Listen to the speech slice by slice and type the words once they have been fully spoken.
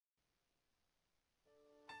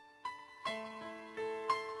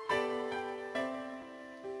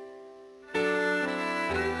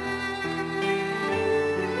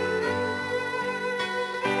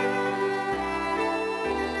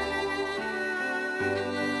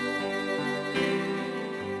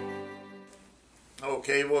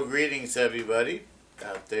Okay, well, greetings everybody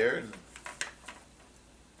out there in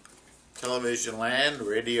television land,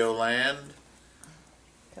 radio land,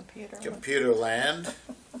 computer land,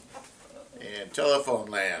 and telephone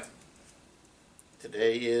land.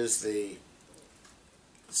 Today is the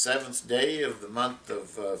 7th day of the month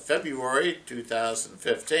of February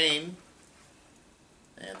 2015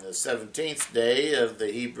 and the 17th day of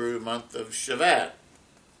the Hebrew month of Shevat.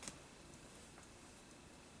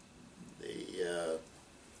 The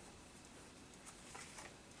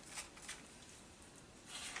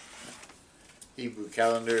Hebrew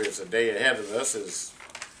calendar is a day ahead of us as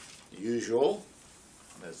usual,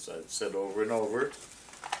 as I've said over and over.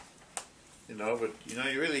 But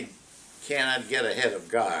you really cannot get ahead of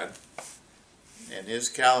God, and His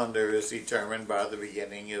calendar is determined by the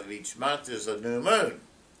beginning of each month is a new moon,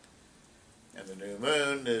 and the new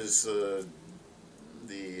moon is the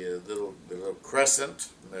little crescent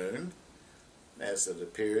moon as it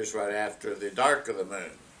appears right after the dark of the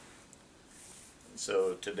moon.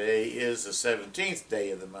 So today is the 17th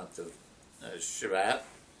day of the month of Shevat,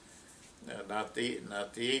 not the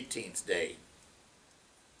 18th day.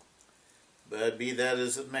 But be that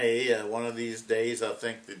as it may, one of these days I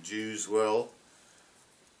think the Jews will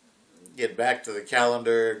get back to the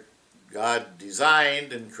calendar God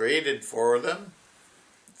designed and created for them,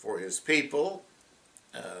 for His people,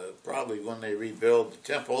 probably when they rebuild the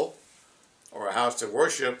temple or a house of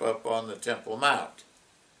worship up on the Temple Mount.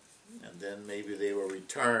 And then maybe they will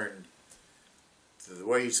return to the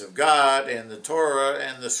ways of God and the Torah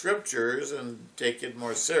and the Scriptures and take it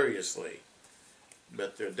more seriously.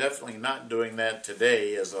 But they're definitely not doing that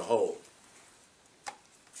today as a whole.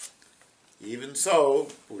 Even so,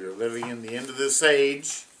 we are living in the end of this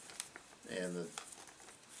age, and the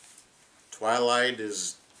twilight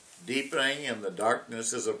is deepening and the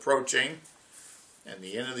darkness is approaching, and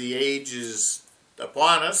the end of the age is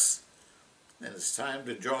upon us, and it's time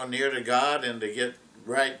to draw near to God and to get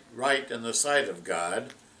right in the sight of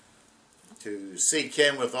God, to seek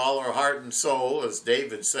Him with all our heart and soul, as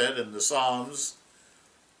David said in the Psalms.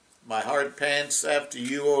 My heart pants after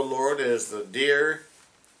you, O Lord, as the deer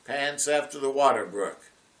pants after the water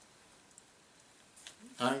brook,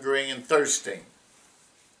 hungering and thirsting.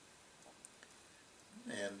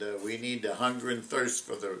 And we need to hunger and thirst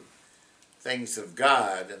for the things of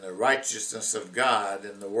God and the righteousness of God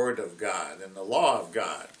and the Word of God and the law of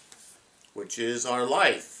God, which is our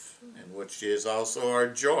life and which is also our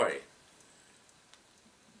joy.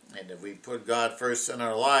 And if we put God first in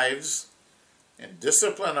our lives and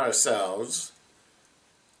discipline ourselves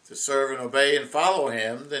to serve and obey and follow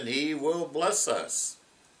Him, then He will bless us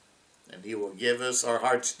and He will give us our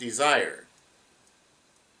heart's desire.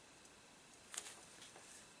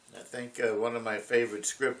 I think one of my favorite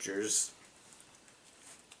scriptures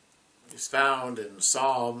is found in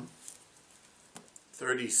Psalm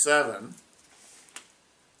 37,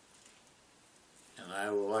 and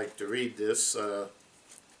I would like to read this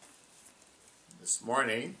this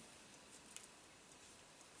morning.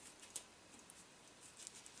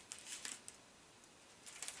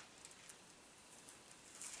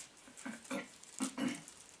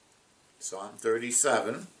 Psalm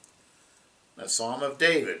 37, a Psalm of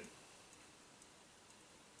David.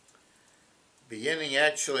 Beginning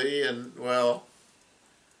actually in,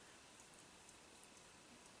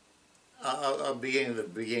 I'll begin at the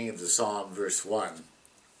beginning of the Psalm, verse 1.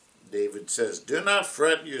 David says, "Do not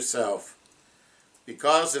fret yourself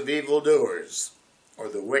because of evildoers, or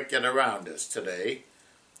the wicked around us today,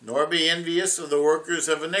 nor be envious of the workers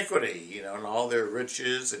of iniquity," and all their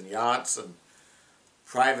riches and yachts and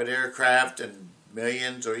private aircraft and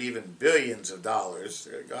millions or even billions of dollars.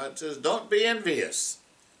 God says, don't be envious,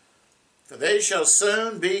 for they shall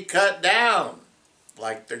soon be cut down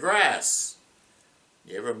like the grass.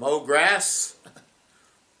 You ever mow grass?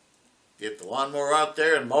 Get the lawnmower out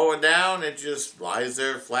there and mow it down, it just lies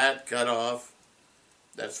there flat, cut off.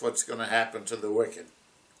 That's what's going to happen to the wicked.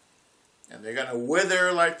 And they're going to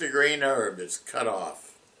wither like the green herb that's cut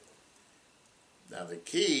off. Now the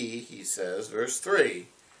key, he says, verse 3,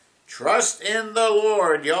 trust in the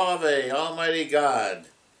Lord, Yahweh, Almighty God,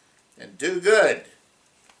 and do good.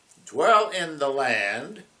 Dwell in the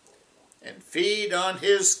land and feed on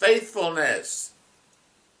His faithfulness.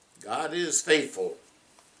 God is faithful.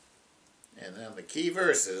 And then the key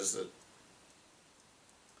verses that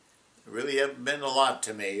really have been a lot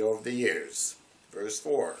to me over the years. Verse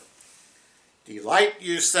 4, delight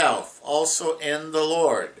yourself also in the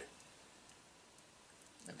Lord,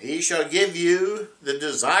 and He shall give you the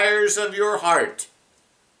desires of your heart.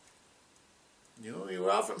 You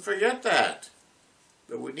often forget that.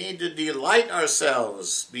 But we need to delight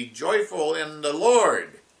ourselves, be joyful in the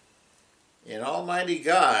Lord, in Almighty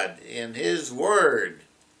God, in His Word.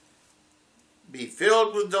 Be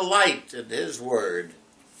filled with delight in His Word.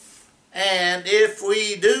 And if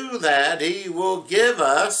we do that, He will give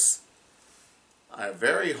us our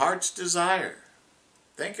very heart's desire.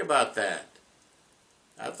 Think about that.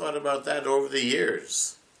 I've thought about that over the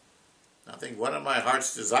years. I think one of my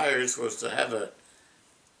heart's desires was to have a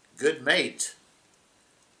good mate,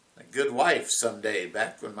 a good wife someday,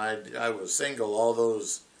 back when I was single all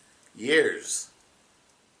those years.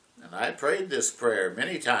 And I prayed this prayer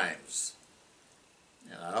many times.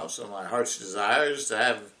 And also my heart's desire is to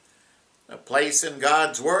have a place in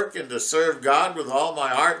God's work and to serve God with all my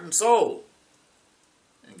heart and soul.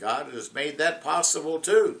 And God has made that possible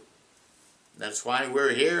too. That's why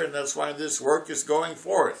we're here, and that's why this work is going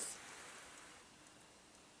forth.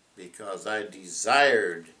 Because I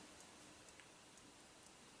desired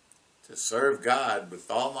to serve God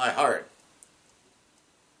with all my heart.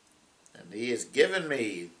 And He has given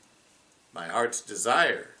me my heart's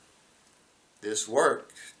desire, this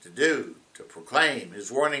work to do, to proclaim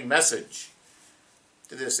His warning message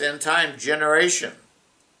to this end-time generation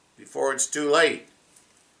before it's too late.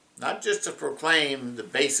 Not just to proclaim the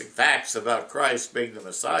basic facts about Christ being the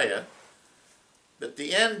Messiah, but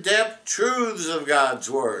the in-depth truths of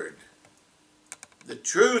God's Word. The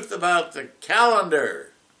truth about the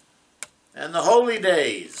calendar and the holy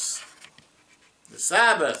days, the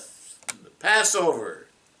Sabbath, the Passover,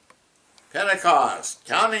 Pentecost,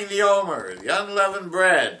 counting the Omer, the unleavened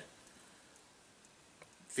bread,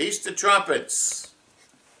 Feast of Trumpets,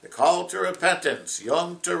 the call to repentance,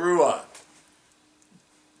 Yom Teruah,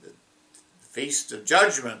 the Feast of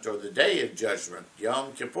Judgment, or the Day of Judgment,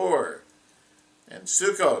 Yom Kippur, and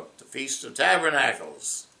Sukkot, the Feast of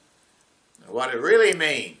Tabernacles, and what it really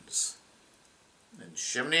means. And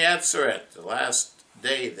Shemini Atzeret, the last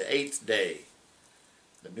day, the 8th day,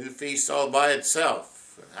 the new feast all by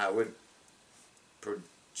itself, and how it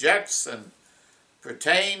projects and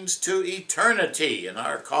pertains to eternity and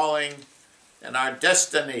our calling and our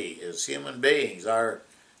destiny as human beings, our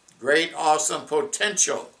great, awesome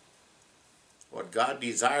potential, what God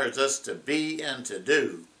desires us to be and to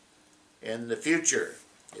do in the future,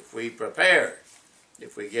 if we prepare,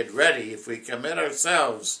 if we get ready, if we commit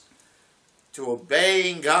ourselves to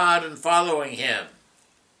obeying God and following Him.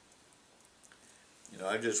 You know,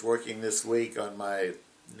 I'm just working this week on my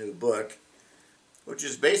new book, which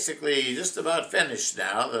is basically just about finished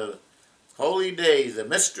now, the Holy Days, the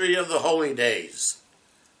Mystery of the Holy Days.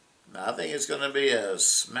 Now, I think it's going to be a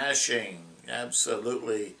smashing,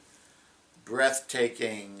 absolutely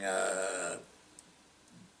breathtaking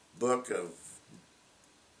book of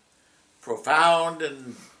profound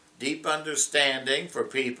and deep understanding for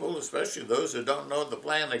people, especially those who don't know the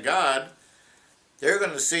plan of God. They're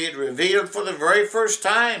going to see it revealed for the very first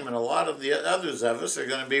time, and a lot of the others of us are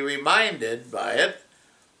going to be reminded by it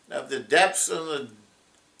of the depths and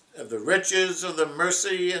of the riches of the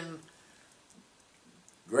mercy and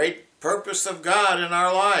great purpose of God in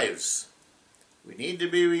our lives. We need to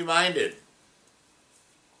be reminded.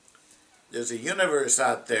 There's a universe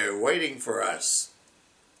out there waiting for us.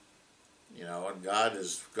 You know, and God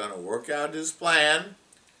is going to work out His plan.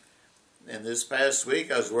 And this past week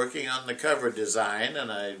I was working on the cover design,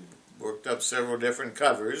 and I worked up several different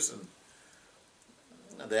covers, and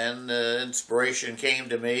then inspiration came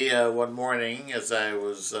to me one morning as I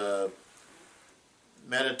was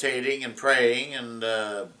meditating and praying and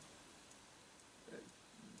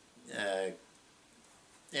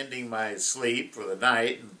ending my sleep for the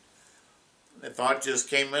night, and the thought just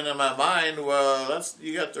came into my mind, well,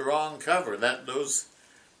 you got the wrong cover.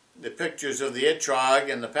 The pictures of the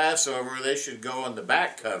Etrog and the Passover, they should go on the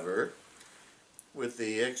back cover with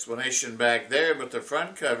the explanation back there, but the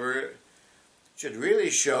front cover should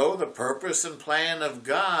really show the purpose and plan of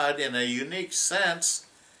God in a unique sense,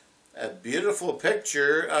 a beautiful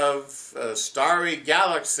picture of a starry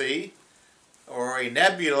galaxy or a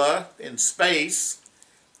nebula in space.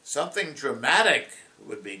 Something dramatic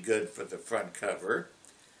would be good for the front cover.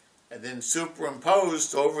 And then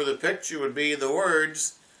superimposed over the picture would be the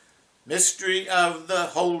words, Mystery of the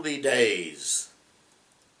Holy Days.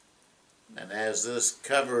 And as this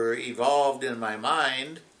cover evolved in my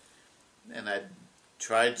mind, and I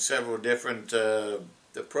tried several different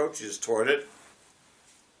approaches toward it,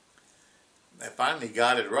 I finally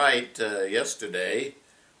got it right yesterday.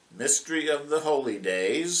 Mystery of the Holy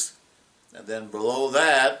Days. And then below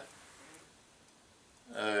that,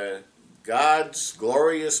 God's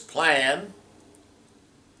glorious plan,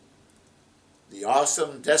 the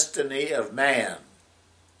awesome destiny of man.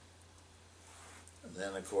 And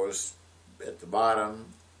then, of course, at the bottom,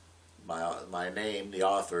 my name, the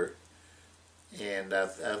author. And I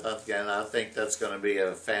think that's going to be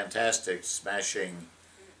a fantastic, smashing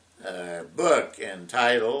book and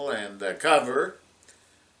title and cover.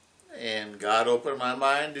 And God opened my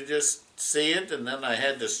mind to just see it, and then I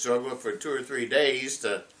had to struggle for 2 or 3 days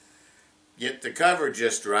to get the cover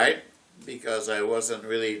just right, because I wasn't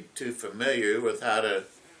really too familiar with how to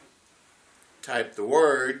type the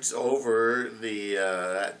words over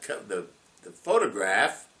the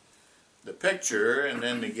photograph, the picture, and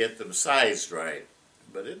then to get them sized right.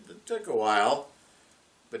 But it took a while,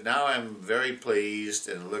 but now I'm very pleased,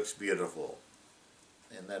 and it looks beautiful.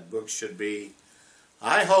 And that book should be,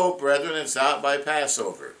 I hope, brethren, it's out by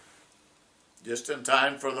Passover, just in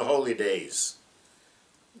time for the holy days,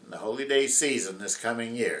 the holy day season this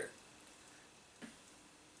coming year.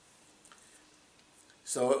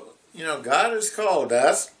 So, you know, God has called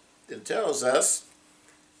us and tells us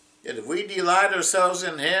that if we delight ourselves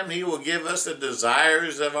in Him, He will give us the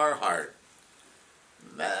desires of our heart.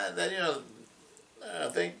 You know, I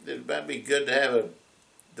think it might be good to have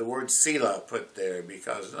the word Selah put there,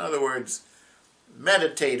 because, in other words,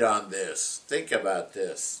 meditate on this. Think about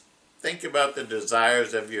this. Think about the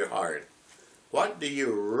desires of your heart. What do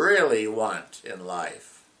you really want in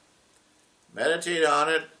life? Meditate on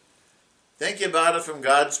it. Think about it from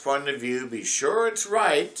God's point of view. Be sure it's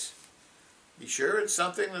right. Be sure it's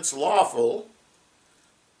something that's lawful.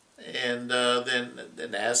 And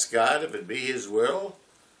then ask God, if it be His will,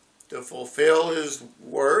 to fulfill His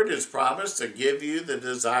word, His promise, to give you the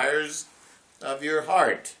desires of your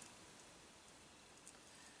heart.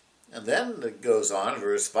 And then it goes on,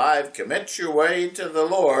 verse 5, commit your way to the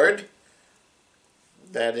Lord.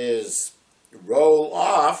 That is, roll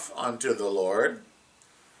off unto the Lord.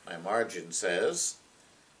 My margin says,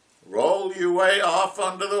 roll your way off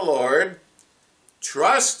unto the Lord.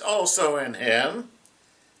 Trust also in Him,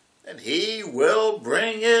 and He will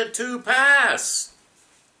bring it to pass.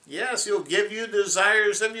 Yes, He'll give you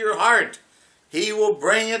desires of your heart. He will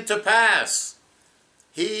bring it to pass.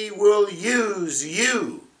 He will use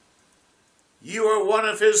you. You are one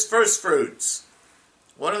of His first fruits,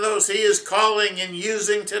 one of those He is calling and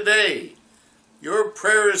using today. Your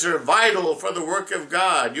prayers are vital for the work of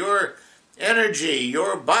God. Your energy,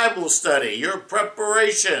 your Bible study, your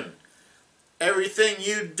preparation, everything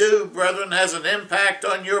you do, brethren, has an impact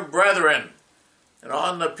on your brethren and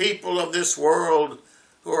on the people of this world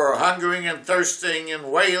who are hungering and thirsting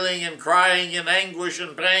and wailing and crying in anguish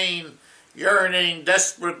and pain, yearning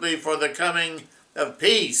desperately for the coming of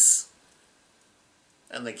peace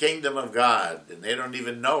and the kingdom of God. And they don't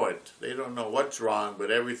even know it. They don't know what's wrong, but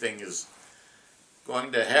everything is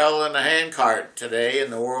going to hell in a handcart today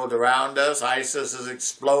in the world around us. ISIS is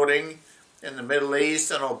exploding in the Middle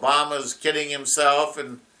East, and Obama's kidding himself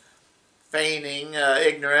and feigning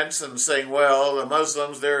ignorance and saying, well, the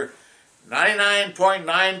Muslims, they're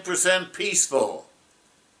 99.9% peaceful.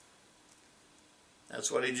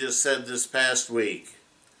 That's what he just said this past week.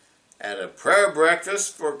 At a prayer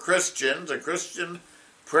breakfast for Christians, a Christian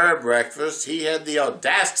prayer breakfast, he had the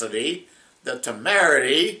audacity, the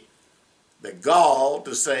temerity, the gall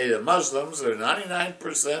to say the Muslims are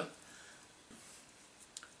 99%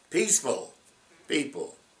 peaceful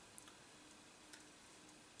people.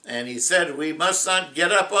 And he said we must not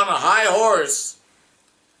get up on a high horse,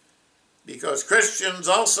 because Christians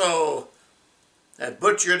also have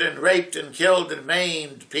butchered and raped and killed and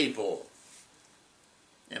maimed people.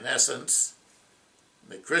 In essence,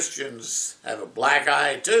 the Christians have a black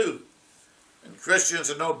eye too. And Christians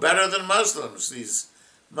are no better than Muslims, these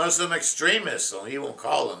Muslim extremists. Well, he won't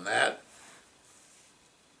call them that.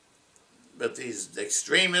 But these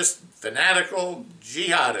extremist, fanatical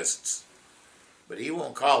jihadists. But he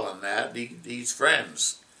won't call them that. These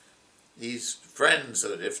friends. These friends,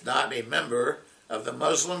 if not a member of the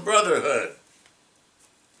Muslim Brotherhood.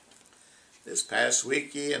 This past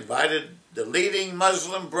week he invited the leading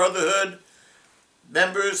Muslim Brotherhood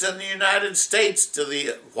members in the United States to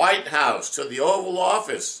the White House, to the Oval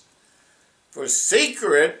Office, for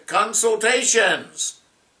secret consultations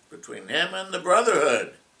between him and the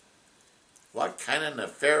Brotherhood. What kind of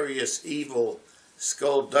nefarious, evil,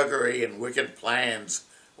 skullduggery and wicked plans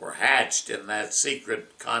were hatched in that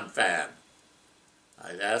secret confab?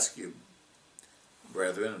 I'd ask you,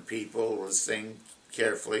 brethren and people listening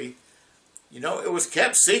carefully, you know, it was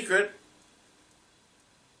kept secret.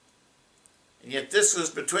 And yet this was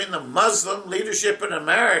between the Muslim leadership in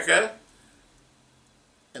America,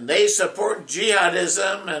 and they support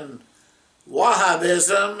jihadism and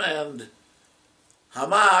Wahhabism and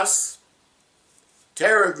Hamas,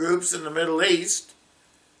 terror groups in the Middle East.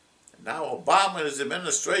 Now Obama and his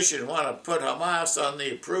administration want to put Hamas on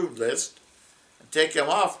the approved list and take him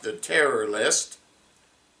off the terror list.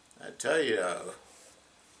 I tell you,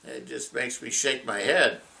 it just makes me shake my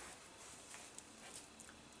head.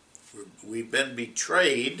 We've been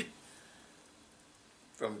betrayed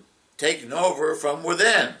from taking over from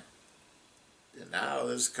within. And now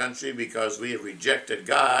this country, because we have rejected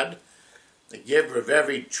God, the giver of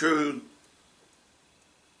every truth,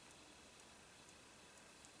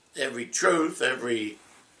 every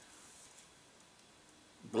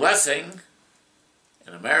blessing,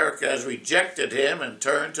 and America has rejected him and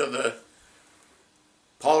turned to the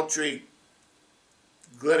paltry,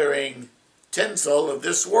 glittering tinsel of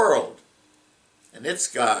this world and its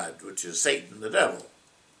God, which is Satan the devil.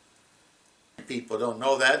 People don't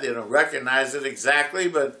know that, they don't recognize it exactly,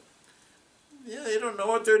 but yeah, they don't know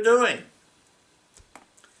what they're doing.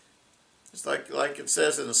 It's like it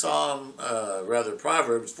says in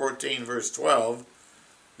Proverbs 14 verse 12,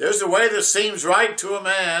 there's a way that seems right to a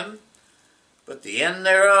man, but the end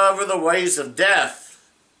thereof are the ways of death.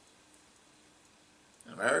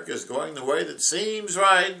 America is going the way that seems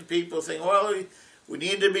right. People think, well, we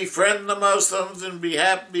need to befriend the Muslims and be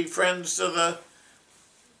friends to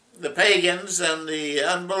the pagans and the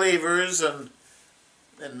unbelievers, and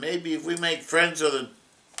maybe if we make friends with the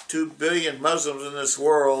 2 billion Muslims in this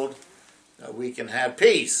world, we can have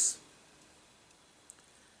peace.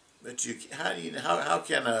 But how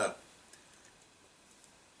can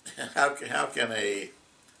a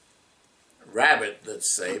rabbit,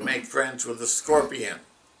 let's say, make friends with a scorpion?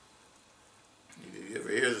 You ever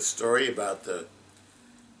hear the story about the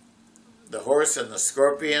horse and the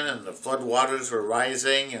scorpion, and the flood waters were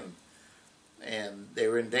rising, and they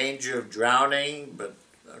were in danger of drowning, but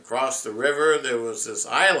across the river there was this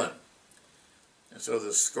island. And so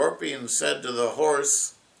the scorpion said to the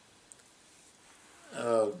horse,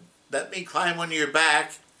 let me climb on your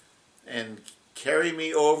back and carry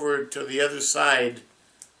me over to the other side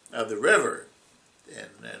of the river, and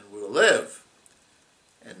we'll live.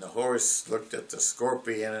 And the horse looked at the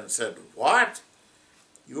scorpion and said, what?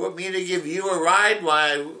 You want me to give you a ride?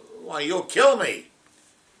 Why, you'll kill me.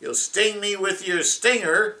 You'll sting me with your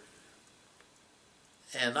stinger,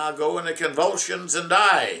 and I'll go into convulsions and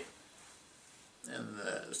die. And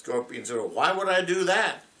the scorpion said, well, why would I do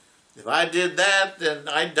that? If I did that, then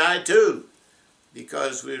I'd die too,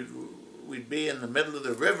 because we'd be in the middle of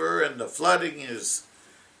the river, and the flooding is,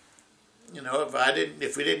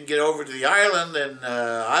 if we didn't get over to the island, then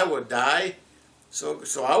I would die. So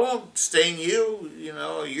I won't sting you.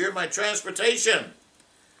 You're my transportation.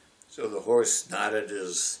 So the horse nodded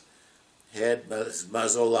his head, his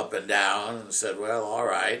muzzle up and down, and said, well, all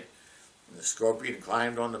right. And the scorpion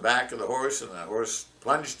climbed on the back of the horse, and the horse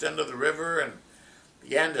plunged into the river and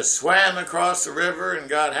began to swim across the river and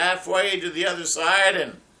got halfway to the other side,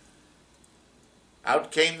 and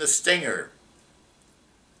out came the stinger.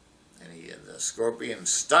 And the scorpion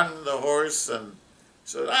stung the horse and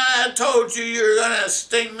said, I told you were going to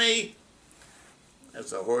sting me.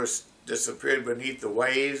 As the horse disappeared beneath the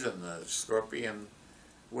waves, and the scorpion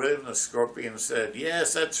with him, the scorpion said,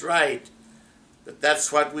 yes, that's right, but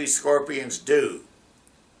that's what we scorpions do.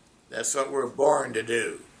 That's what we're born to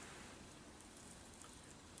do.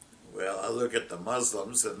 Well, I look at the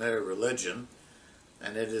Muslims and their religion,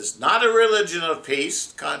 and it is not a religion of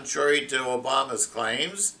peace, contrary to Obama's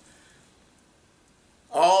claims.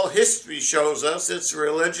 All history shows us it's a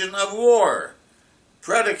religion of war,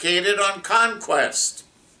 predicated on conquest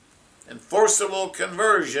and forcible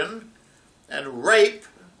conversion and rape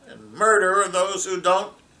and murder of those who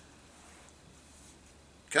don't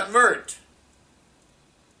convert.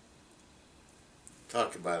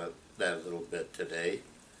 Talk about that a little bit today,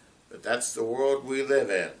 but that's the world we live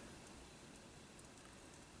in.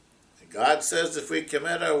 God says if we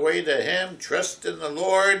commit our way to Him, trust in the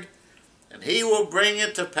Lord, and He will bring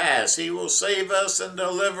it to pass. He will save us and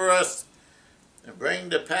deliver us and bring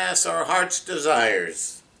to pass our heart's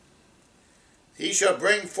desires. He shall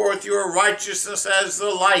bring forth your righteousness as the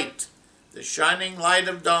light, the shining light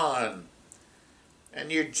of dawn,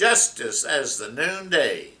 and your justice as the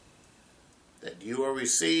noonday, that you will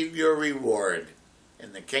receive your reward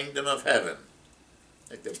in the kingdom of heaven,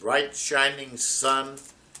 like the bright shining sun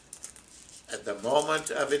at the moment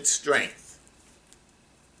of its strength.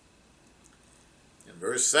 And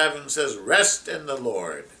verse 7 says, rest in the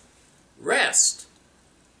Lord. Rest.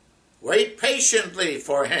 Wait patiently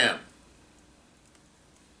for Him.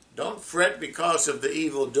 Don't fret because of the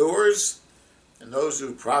evildoers and those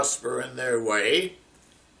who prosper in their way,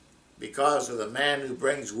 because of the man who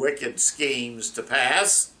brings wicked schemes to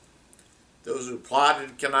pass, those who plot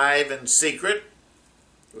and connive in secret,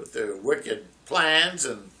 with their wicked plans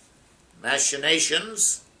and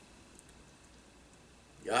machinations.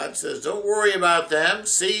 God says, don't worry about them.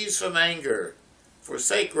 Cease from anger.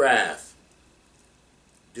 Forsake wrath.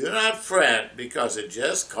 Do not fret, because it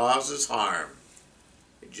just causes harm.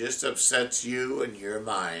 It just upsets you and your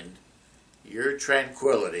mind, your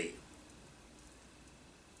tranquility.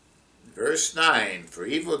 Verse 9, for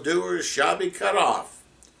evildoers shall be cut off,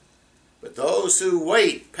 but those who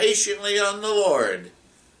wait patiently on the Lord,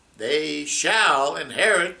 they shall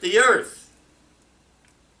inherit the earth.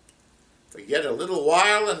 For yet a little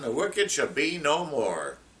while, and the wicked shall be no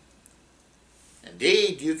more.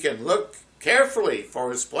 Indeed, you can look carefully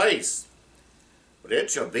for his place, but it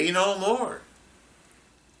shall be no more.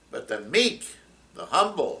 But the meek, the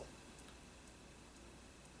humble,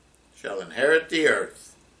 shall inherit the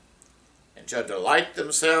earth, and shall delight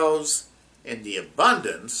themselves in the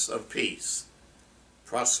abundance of peace.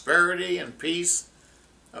 Prosperity and peace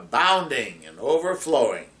abounding and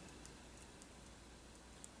overflowing.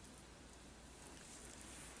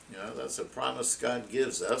 You know, that's a promise God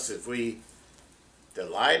gives us if we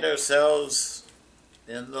delight ourselves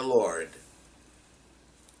in the Lord,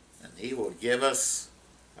 and He will give us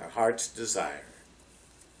our heart's desire.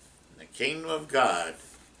 And the kingdom of God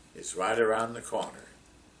is right around the corner.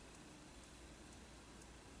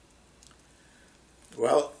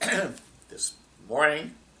 Well, this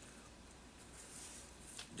morning,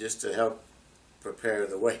 just to help prepare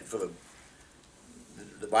the way for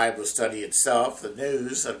the Bible study itself, the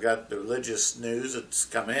news, I've got the religious news that's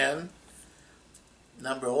come in.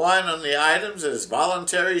 Number one on the items is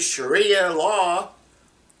voluntary Sharia law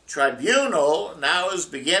tribunal now is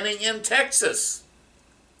beginning in Texas.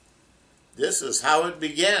 This is how it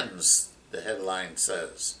begins, the headline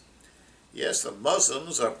says. Yes, the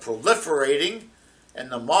Muslims are proliferating, and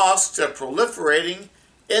the mosques are proliferating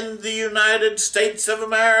in the United States of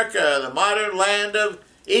America, the modern land of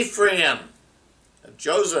Ephraim, of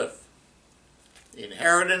Joseph, the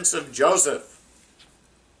inheritance of Joseph.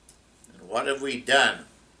 And what have we done?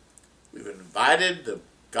 We've invited the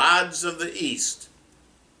gods of the East,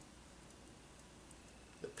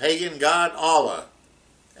 the pagan god Allah,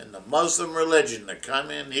 and the Muslim religion to come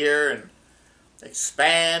in here and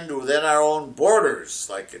expand within our own borders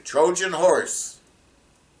like a Trojan horse.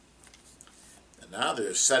 And now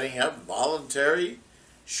they're setting up voluntary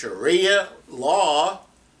Sharia law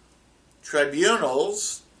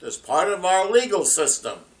tribunals as part of our legal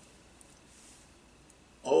system.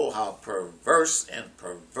 Oh, how perverse and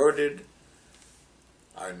perverted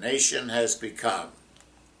our nation has become.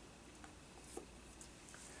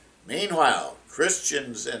 Meanwhile,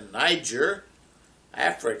 Christians in Niger,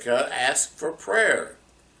 Africa, ask for prayer.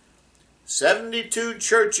 72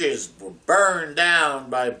 churches were burned down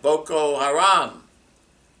by Boko Haram,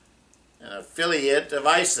 an affiliate of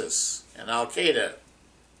ISIS and Al-Qaeda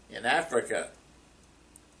in Africa.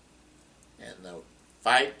 And the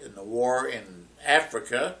fight in the war in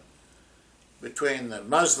Africa between the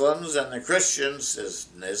Muslims and the Christians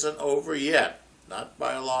isn't over yet, not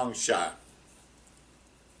by a long shot.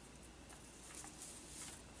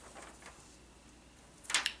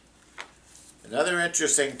 Another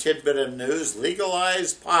interesting tidbit of news,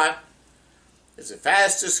 legalized pot is the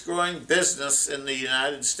fastest growing business in the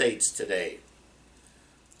United States today.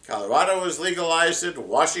 Colorado has legalized it,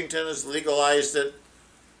 Washington has legalized it,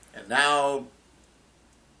 and now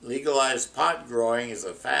legalized pot growing is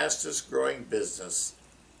the fastest growing business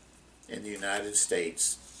in the United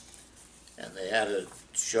States. And they had a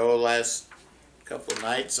show last couple of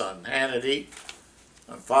nights on Hannity,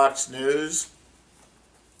 on Fox News.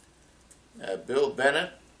 Bill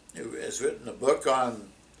Bennett, who has written a book on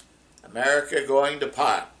America going to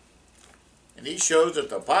pot. And he shows that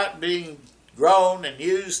the pot being grown and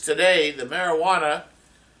used today, the marijuana,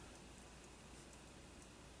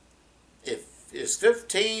 is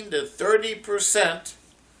 15 to 30%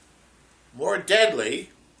 more deadly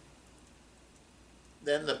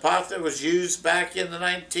than the pot that was used back in the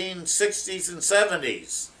 1960s and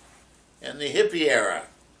 70s in the hippie era.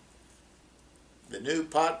 The new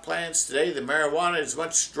pot plants today, the marijuana is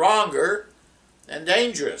much stronger and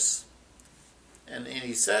dangerous. And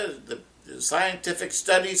he says the scientific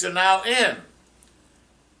studies are now in.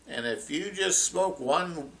 And if you just smoke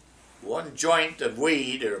one joint of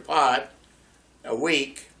weed or pot a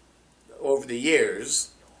week over the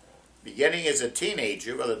years, beginning as a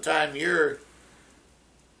teenager, by the time you're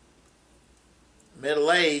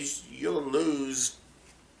middle-aged, you'll lose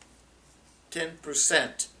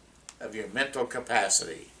 10% of your mental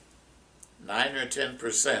capacity, 9 or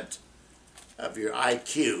 10% of your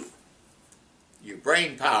IQ. Your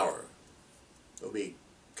brain power will be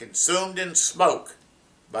consumed in smoke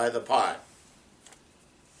by the pot.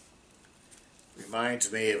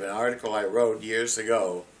 Reminds me of an article I wrote years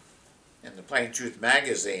ago in the Plain Truth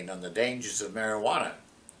magazine on the dangers of marijuana.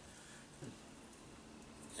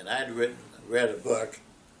 And I'd read a book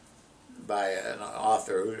by an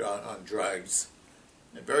author on drugs,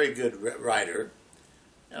 a very good writer,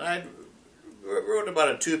 and I wrote about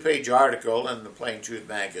a 2-page article in the Plain Truth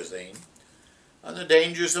magazine on the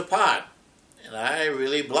dangers of pot, and I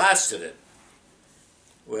really blasted it.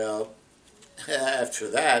 Well, after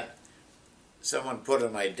that, someone put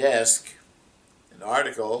on my desk an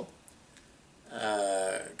article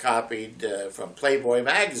copied from Playboy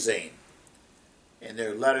magazine in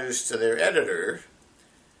their letters to their editor,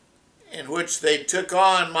 in which they took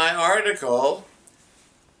on my article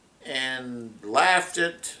and laughed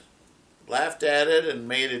at it and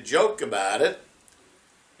made a joke about it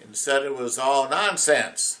and said it was all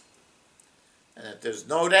nonsense and that there's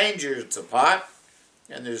no danger to pot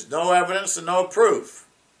and there's no evidence and no proof,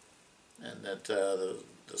 and that the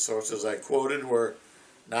sources I quoted were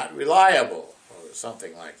not reliable or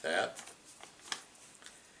something like that.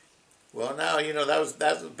 Well, now, you know, that was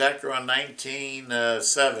back around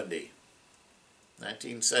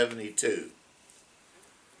 1972.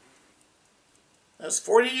 That's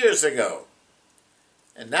 40 years ago.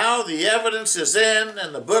 And now the evidence is in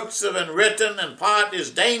and the books have been written and pot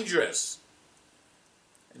is dangerous.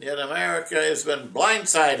 And yet America has been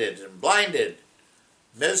blindsided and blinded,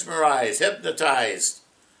 mesmerized, hypnotized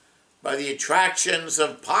by the attractions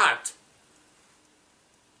of pot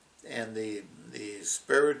and the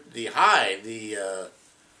spirit, the high, the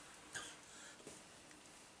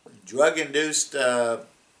drug-induced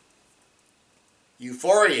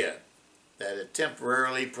euphoria that it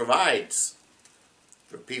temporarily provides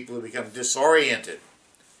for people who become disoriented.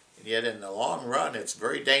 And yet in the long run, it's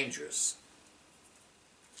very dangerous.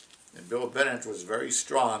 And Bill Bennett was very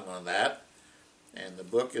strong on that. And the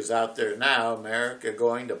book is out there now, America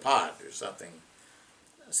Going to Pot, or something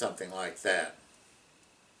like that.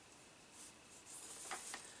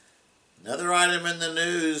 Another item in the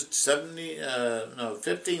news,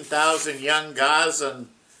 15,000 young Gazan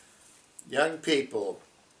young people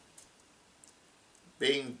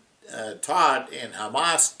being taught in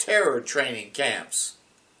Hamas terror training camps.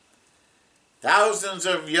 Thousands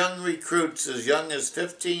of young recruits as young as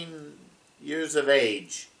 15 years of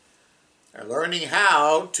age are learning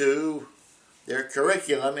how to, their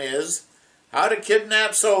curriculum is how to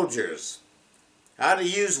kidnap soldiers, how to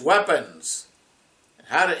use weapons,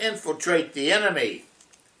 how to infiltrate the enemy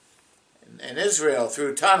in Israel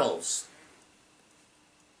through tunnels.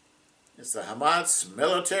 It's the Hamas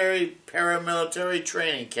paramilitary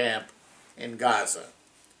training camp in Gaza.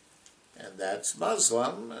 And that's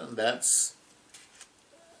Muslim, and that's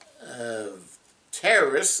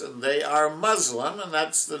terrorists, and they are Muslim, and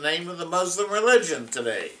that's the name of the Muslim religion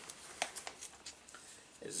today.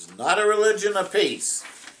 It's not a religion of peace.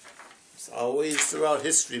 It's always throughout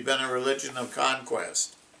history been a religion of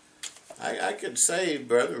conquest. I could say,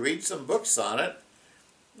 brother, read some books on it,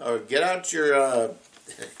 or get out your,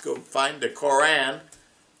 go find the Koran,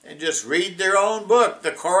 and just read their own book,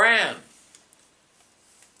 the Koran.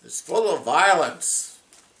 It's full of violence,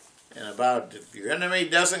 and about if your enemy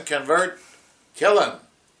doesn't convert, kill him,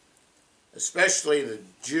 especially the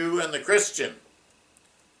Jew and the Christian.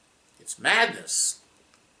 It's madness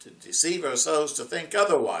to deceive ourselves to think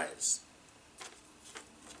otherwise.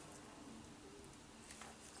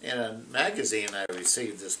 In a magazine I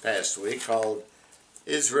received this past week called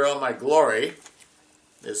Israel My Glory,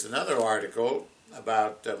 there's another article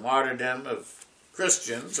about the martyrdom of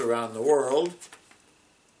Christians around the world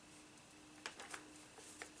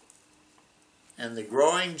and the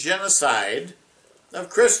growing genocide of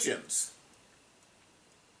Christians.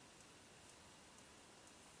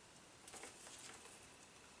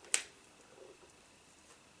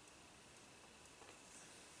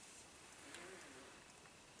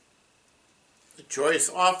 The choice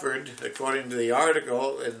offered, according to the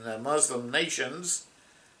article, in the Muslim nations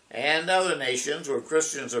and other nations where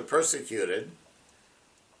Christians are persecuted,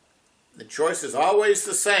 the choice is always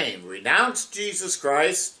the same: renounce Jesus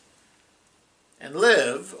Christ and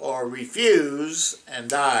live, or refuse and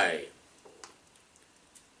die.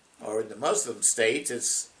 Or in the Muslim states,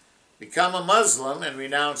 it's become a Muslim and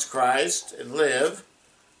renounce Christ and live,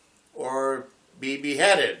 or be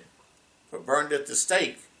beheaded or burned at the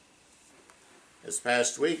stake. This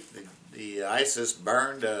past week, the ISIS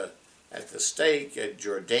burned at the stake a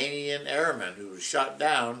Jordanian airman who was shot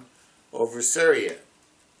down over Syria.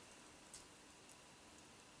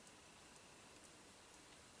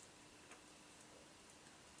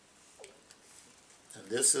 And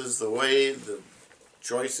this is the way the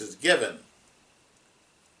choice is given.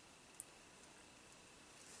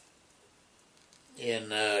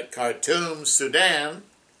 In Khartoum, Sudan,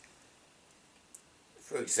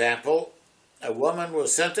 for example, a woman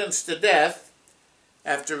was sentenced to death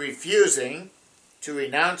after refusing to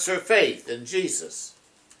renounce her faith in Jesus.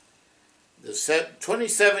 The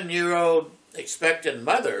 27-year-old expectant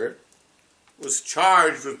mother was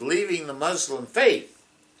charged with leaving the Muslim faith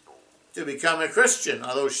to become a Christian,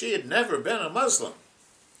 although she had never been a Muslim.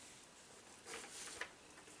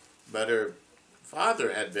 But her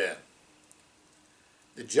father had been.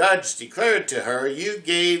 The judge declared to her,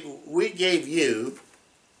 we gave you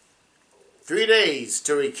 3 days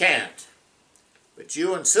to recant, but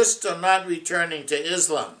you insist on not returning to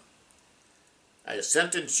Islam. I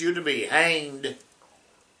sentence you to be hanged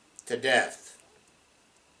to death.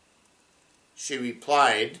 She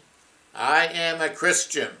replied, I am a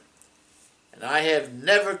Christian, and I have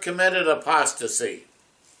never committed apostasy.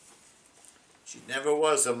 She never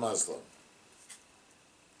was a Muslim.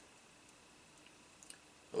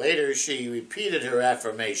 Later, she repeated her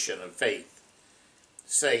affirmation of faith,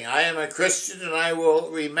 saying, I am a Christian and I will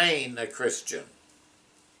remain a Christian.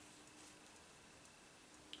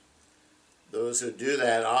 Those who do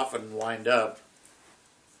that often wind up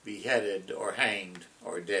beheaded or hanged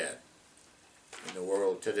or dead in the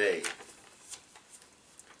world today.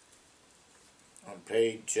 On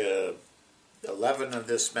page 11 of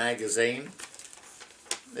this magazine,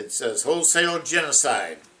 it says, Wholesale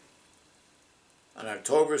Genocide. On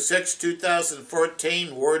October 6,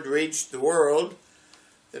 2014, word reached the world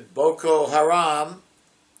that Boko Haram,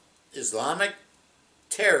 Islamic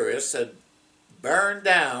terrorists, had burned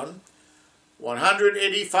down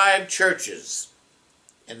 185 churches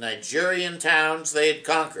in Nigerian towns they had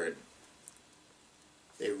conquered.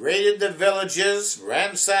 They raided the villages,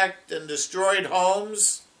 ransacked and destroyed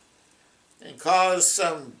homes, and caused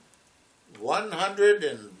some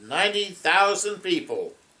 190,000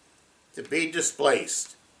 people to be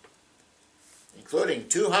displaced, including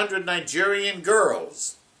 200 Nigerian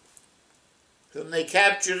girls, whom they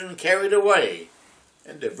captured and carried away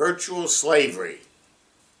into virtual slavery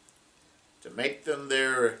to make them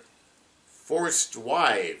their forced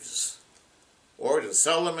wives, or to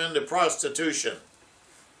sell them into prostitution,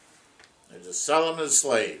 or to sell them as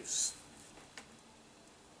slaves.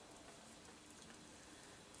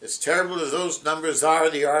 As terrible as those numbers are,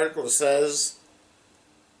 the article says,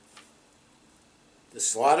 the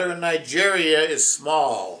slaughter in Nigeria is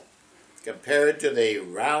small compared to the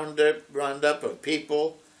roundup of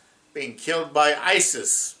people being killed by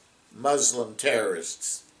ISIS, Muslim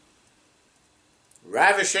terrorists,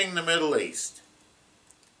 ravishing the Middle East.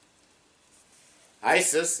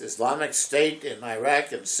 ISIS, Islamic State in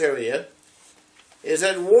Iraq and Syria, is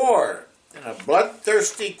at war in a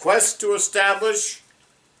bloodthirsty quest to establish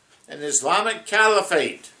an Islamic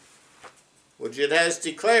caliphate, which it has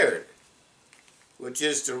declared, which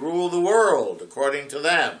is to rule the world, according to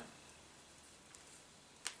them.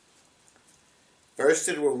 First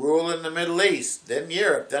it will rule in the Middle East, then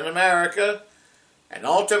Europe, then America, and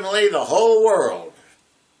ultimately the whole world.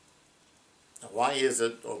 Now, why is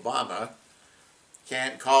it Obama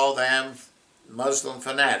can't call them Muslim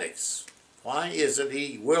fanatics? Why is it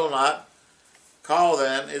he will not call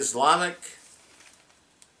them Islamic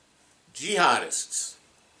jihadists?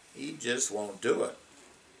 He just won't do it.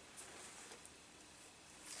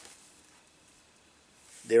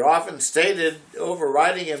 Their often stated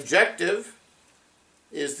overriding objective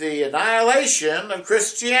is the annihilation of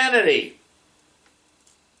Christianity.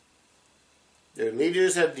 Their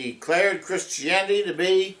leaders have declared Christianity to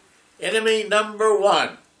be enemy number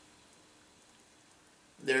one.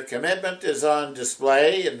 Their commitment is on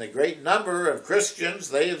display in the great number of Christians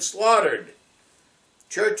they have slaughtered,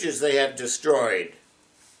 churches they have destroyed,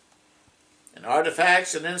 and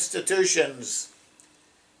artifacts and institutions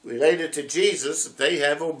related to Jesus that they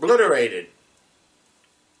have obliterated.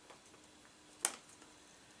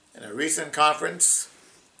 In a recent conference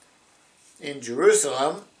in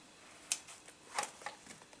Jerusalem,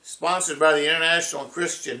 sponsored by the International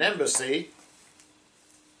Christian Embassy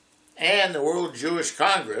and the World Jewish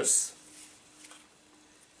Congress,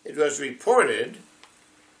 it was reported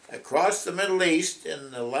across the Middle East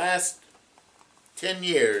in the last 10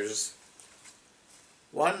 years,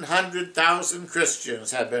 100,000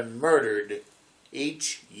 Christians have been murdered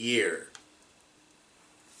each year.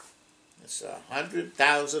 It's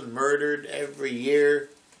 100,000 murdered every year.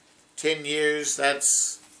 10 years,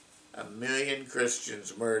 that's 1 million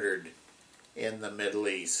Christians murdered in the Middle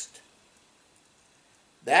East.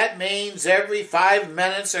 That means every 5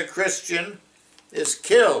 minutes a Christian is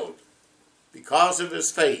killed because of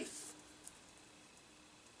his faith.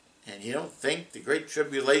 And you don't think the Great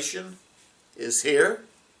Tribulation is here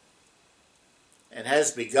and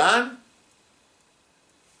has begun?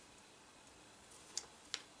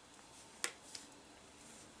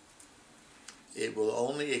 It will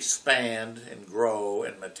only expand and grow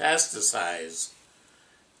and metastasize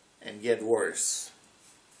and get worse.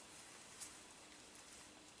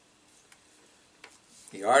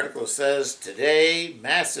 The article says, today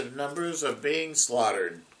massive numbers are being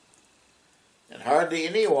slaughtered, and hardly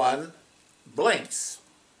anyone blinks.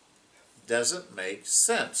 Doesn't make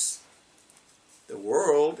sense. The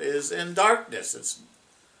world is in darkness. It's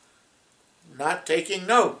not taking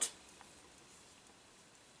note.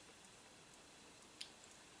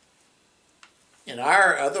 In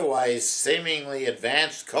our otherwise seemingly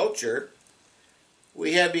advanced culture,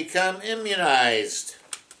 we have become immunized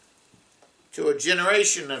to a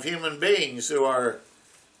generation of human beings who are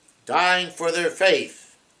dying for their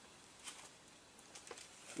faith.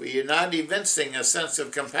 We are not evincing a sense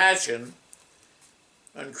of compassion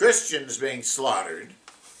on Christians being slaughtered.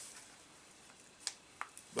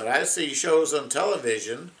 But I see shows on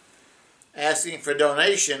television asking for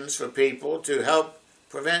donations for people to help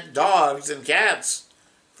prevent dogs and cats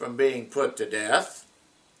from being put to death,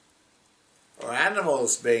 or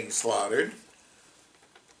animals being slaughtered,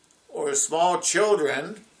 or small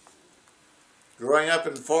children growing up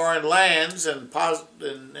in foreign lands and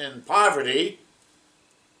in poverty,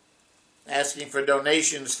 asking for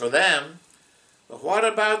donations for them. But what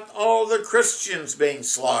about all the Christians being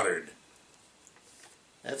slaughtered?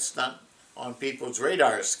 That's not on people's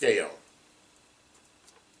radar scale.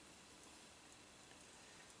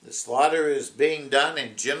 The slaughter is being done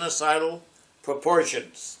in genocidal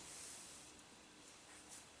proportions.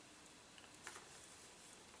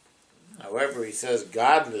 However, he says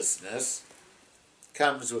godlessness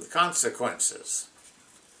comes with consequences.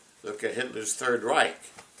 Look at Hitler's Third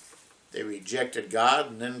Reich. They rejected God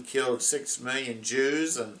and then killed 6 million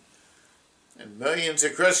Jews and millions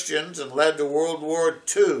of Christians and led to World War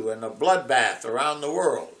II and a bloodbath around the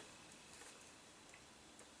world.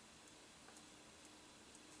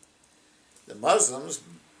 The Muslims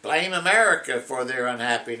blame America for their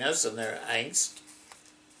unhappiness and their angst,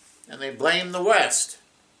 and they blame the West,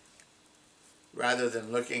 rather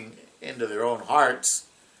than looking into their own hearts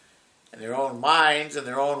and their own minds and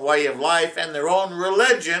their own way of life and their own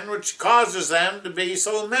religion, which causes them to be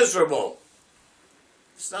so miserable.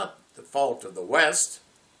 It's not the fault of the West.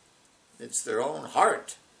 It's their own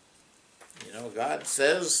heart. You know, God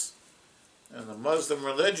says, and the Muslim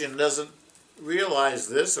religion doesn't realize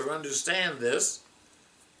this or understand this,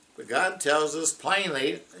 but God tells us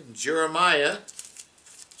plainly in Jeremiah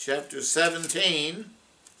chapter 17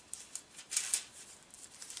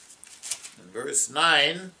 and verse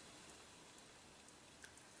 9,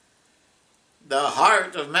 the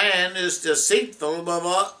heart of man is deceitful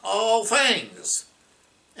above all things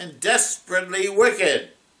and desperately wicked.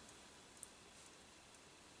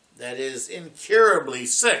 That is, incurably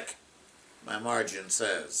sick, my margin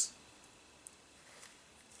says.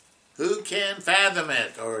 Who can fathom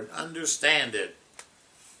it or understand it?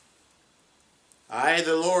 I,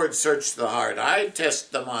 the Lord, search the heart. I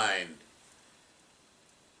test the mind,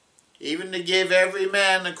 even to give every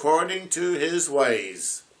man according to his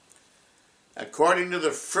ways, according to the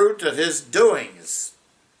fruit of his doings.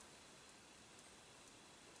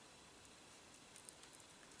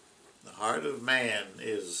 The heart of man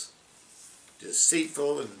is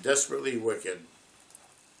deceitful and desperately wicked.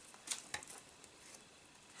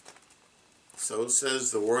 So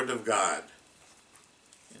says the Word of God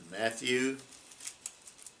in Matthew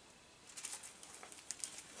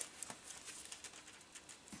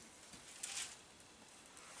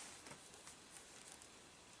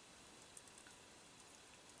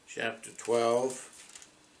chapter 12.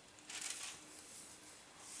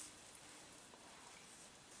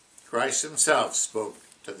 Christ himself spoke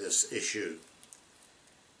to this issue.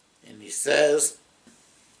 And he says,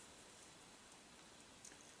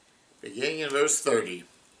 beginning in verse 30,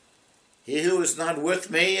 he who is not with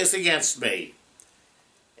me is against me,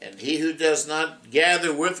 and he who does not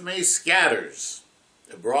gather with me scatters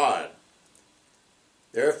abroad.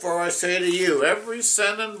 Therefore I say to you, every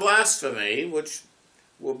sin and blasphemy which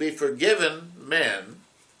will be forgiven men,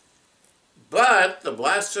 but the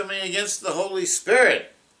blasphemy against the Holy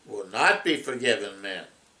Spirit will not be forgiven men.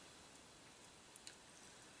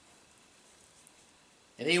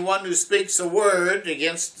 Anyone who speaks a word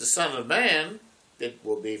against the Son of Man, it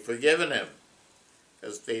will be forgiven him.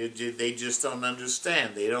 Because they just don't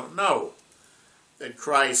understand. They don't know that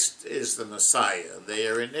Christ is the Messiah. They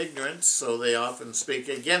are in ignorance, so they often speak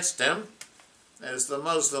against him, as the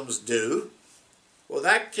Muslims do, well,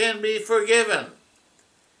 that can be forgiven.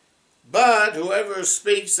 But whoever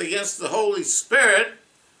speaks against the Holy Spirit,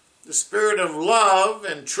 the Spirit of love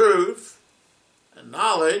and truth and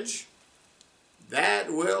knowledge,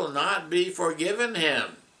 that will not be forgiven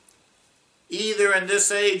him, either in this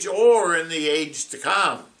age or in the age to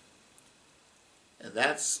come. And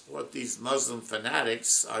that's what these Muslim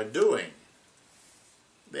fanatics are doing.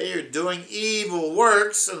 They are doing evil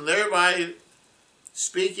works and thereby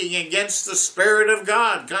speaking against the Spirit of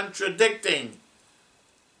God, contradicting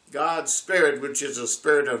God's Spirit, which is a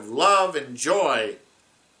spirit of love and joy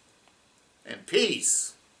and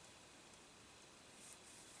peace.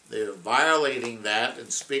 They are violating that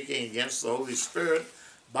and speaking against the Holy Spirit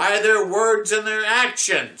by their words and their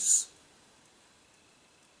actions.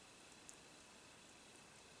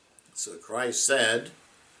 So Christ said,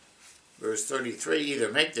 verse 33,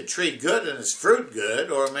 either make the tree good and its fruit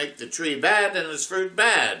good, or make the tree bad and its fruit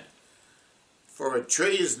bad. For a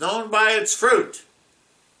tree is known by its fruit.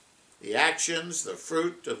 The actions, the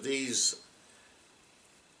fruit of these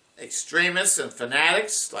extremists and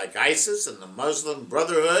fanatics like ISIS and the Muslim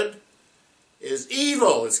Brotherhood is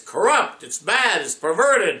evil, it's corrupt, it's bad, it's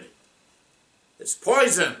perverted, it's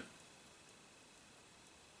poison.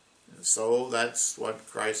 And so that's what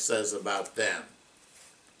Christ says about them.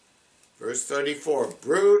 Verse 34,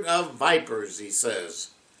 brood of vipers, he says,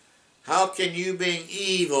 how can you, being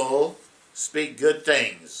evil, speak good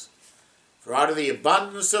things? For out of the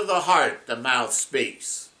abundance of the heart the mouth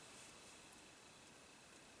speaks.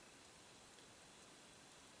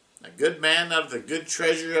 A good man out of the good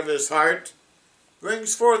treasure of his heart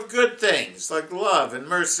brings forth good things like love and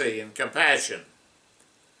mercy and compassion.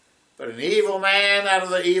 But an evil man out of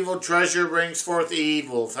the evil treasure brings forth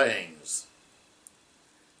evil things.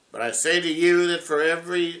 But I say to you that for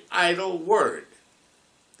every idle word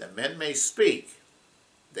that men may speak,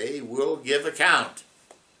 they will give account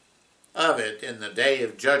of it in the day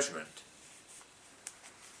of judgment.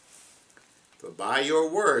 For by your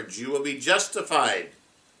words you will be justified,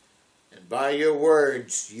 and by your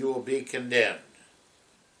words you will be condemned.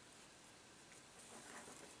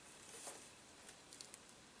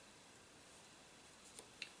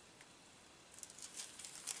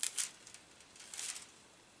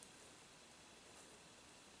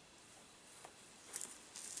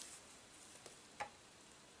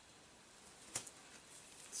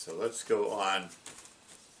 So let's go on.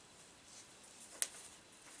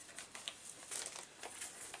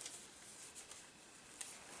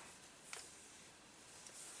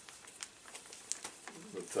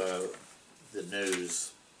 With the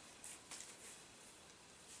news.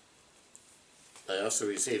 I also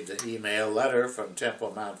received an email letter from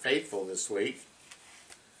Temple Mount Faithful this week.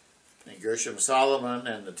 And Gershom Solomon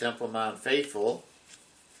and the Temple Mount Faithful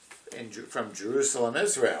from Jerusalem,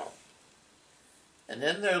 Israel. And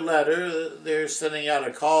in their letter, they're sending out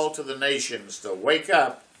a call to the nations to wake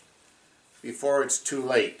up before it's too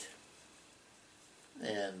late.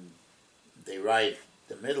 And they write,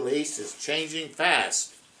 the Middle East is changing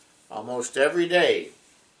fast, almost every day.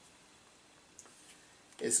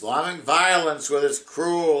 Islamic violence with its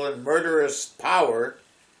cruel and murderous power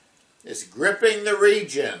is gripping the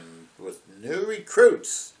region with new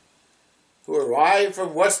recruits who arrive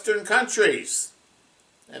from Western countries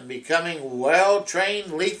and becoming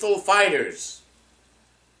well-trained lethal fighters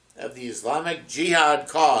of the Islamic Jihad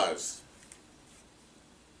cause.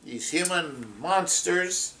 These human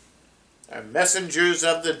monsters are messengers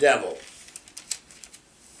of the devil.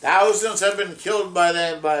 Thousands have been killed by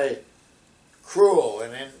them by cruel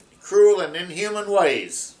and inhuman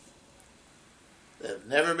ways that have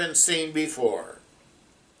never been seen before.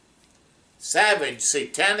 Savage,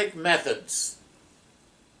 satanic methods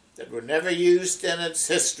that were never used in its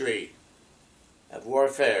history of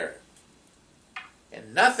warfare.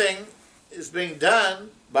 And nothing is being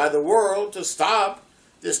done by the world to stop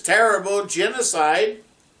this terrible genocide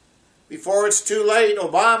before it's too late.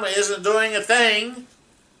 Obama isn't doing a thing.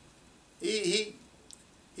 He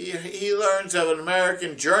learns of an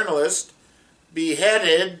American journalist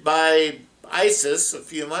beheaded by ISIS a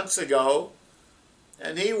few months ago,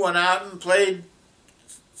 and he went out and played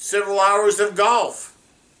several hours of golf.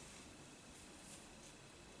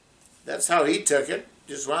 That's how he took it.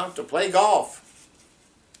 Just went out to play golf.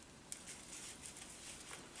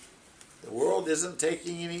 The world isn't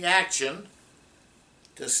taking any action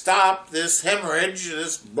to stop this hemorrhage,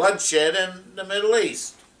 this bloodshed in the Middle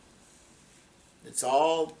East. It's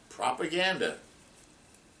all propaganda.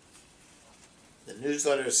 The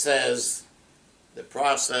newsletter says the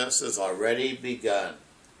process has already begun.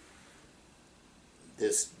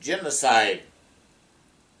 This genocide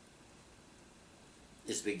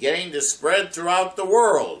is beginning to spread throughout the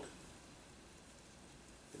world.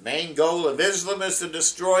 The main goal of Islam is to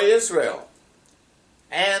destroy Israel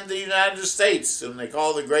and the United States, whom they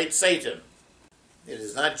call the Great Satan. It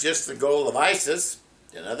is not just the goal of ISIS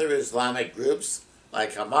and other Islamic groups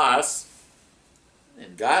like Hamas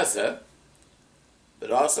in Gaza,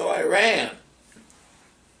 but also Iran.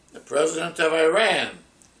 The president of Iran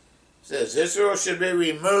says Israel should be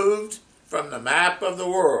removed from the map of the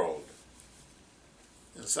world.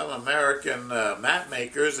 And some American map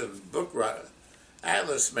makers and book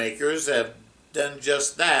atlas makers have done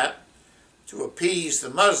just that. To appease the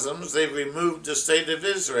Muslims, they've removed the state of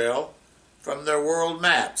Israel from their world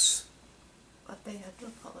maps. But they had to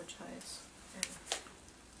apologize.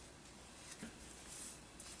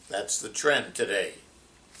 That's the trend today.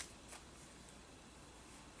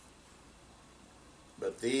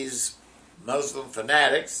 But these Muslim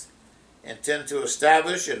fanatics intend to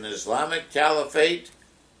establish an Islamic caliphate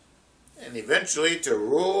and eventually to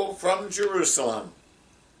rule from Jerusalem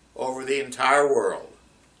over the entire world.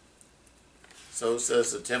 So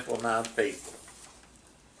says the Temple Mount faithful.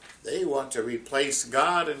 They want to replace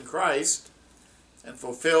God and Christ and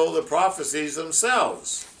fulfill the prophecies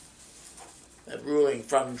themselves of ruling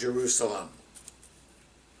from Jerusalem.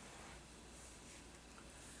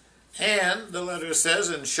 And, the letter says,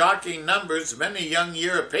 in shocking numbers, many young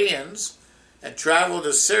Europeans had traveled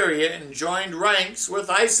to Syria and joined ranks with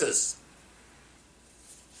ISIS.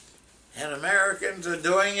 And Americans are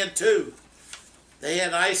doing it too. They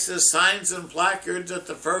had ISIS signs and placards at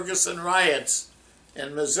the Ferguson riots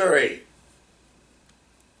in Missouri.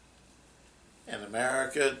 And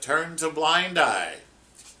America turns a blind eye,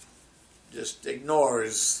 just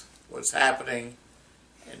ignores what's happening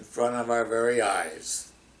in front of our very eyes.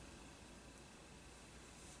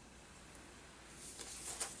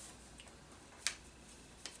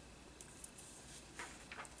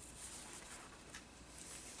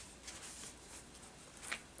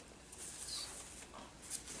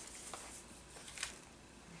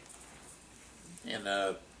 In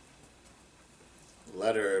a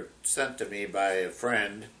letter sent to me by a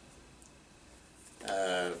friend,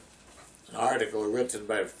 an article written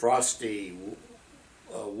by Frosty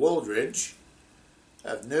Wooldridge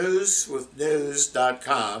of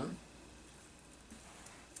newswithnews.com,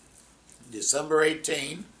 December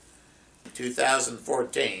 18,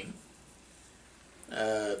 2014.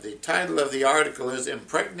 The title of the article is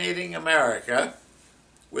Impregnating America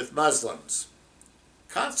with Muslims.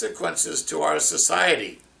 Consequences to our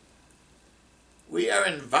society. We are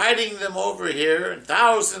inviting them over here,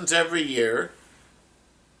 thousands every year.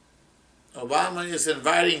 Obama is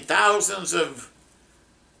inviting thousands of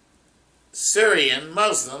Syrian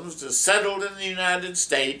Muslims to settle in the United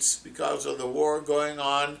States because of the war going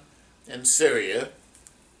on in Syria.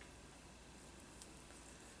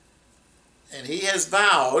 And he has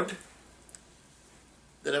vowed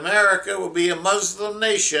that America will be a Muslim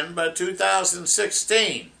nation by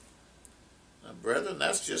 2016. Now, brethren,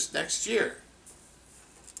 that's just next year.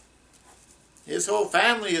 His whole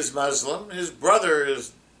family is Muslim. His brother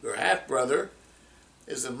is, or half-brother,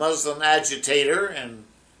 is a Muslim agitator and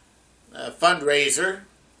fundraiser,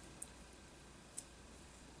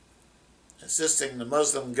 assisting the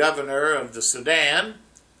Muslim governor of the Sudan.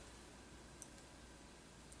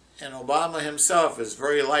 And Obama himself is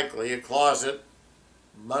very likely a closet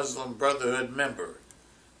Muslim Brotherhood member.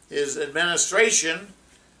 His administration,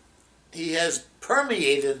 he has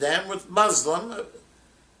permeated them with Muslim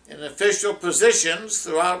in official positions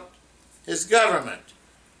throughout his government.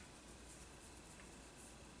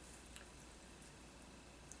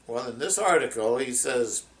 Well, in this article, he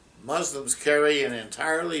says Muslims carry an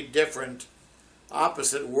entirely different,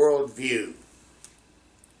 opposite worldview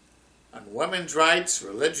on women's rights,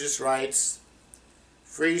 religious rights,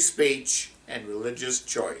 free speech, and religious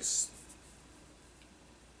choice.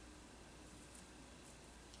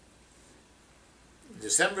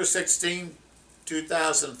 December 16,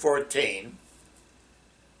 2014,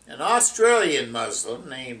 an Australian Muslim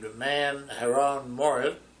named Man Haron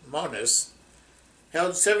Monis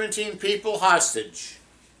held 17 people hostage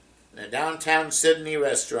in a downtown Sydney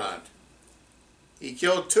restaurant. He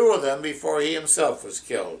killed 2 of them before he himself was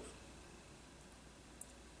killed.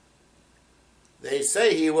 They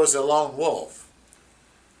say he was a lone wolf,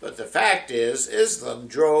 but the fact is Islam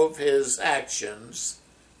drove his actions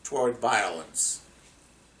toward violence.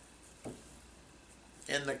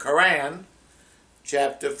 In the Quran,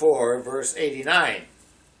 chapter 4, verse 89,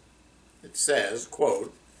 it says,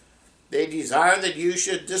 quote, "They desire that you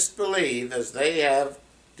should disbelieve as they have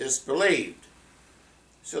disbelieved,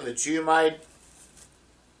 so that you might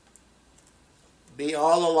be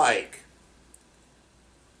all alike.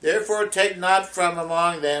 Therefore take not from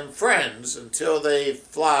among them friends until they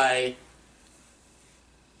fly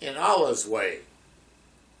in Allah's way.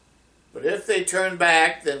 But if they turn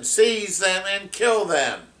back, then seize them and kill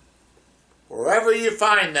them, wherever you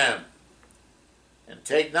find them, and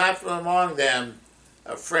take not from among them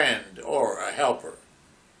a friend or a helper.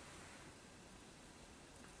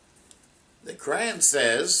 The Quran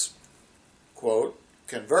says, quote,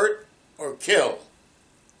 convert or kill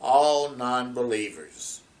all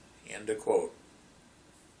non-believers, end of quote.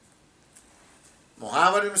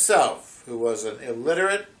 Muhammad himself, who was an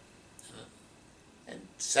illiterate and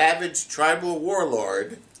savage tribal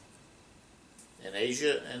warlord in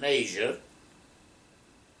Asia,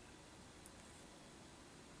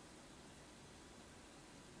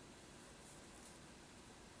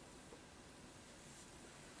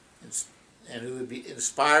 and who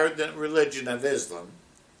inspired the religion of Islam,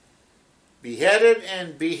 beheaded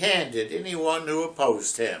and behanded anyone who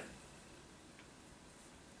opposed him.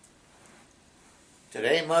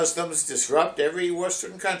 Today, Muslims disrupt every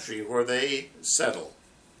Western country where they settle,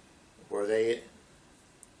 where they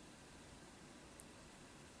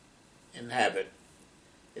inhabit.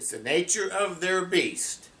 It's the nature of their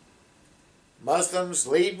beast. Muslims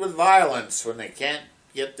lead with violence when they can't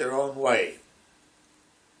get their own way.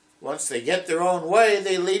 Once they get their own way,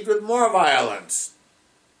 they lead with more violence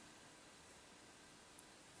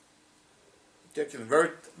to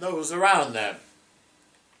convert those around them.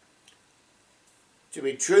 To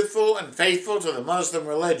be truthful and faithful to the Muslim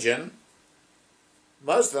religion,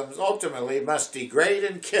 Muslims ultimately must degrade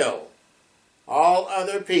and kill all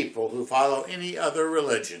other people who follow any other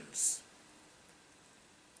religions.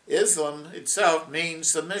 Islam itself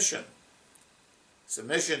means submission.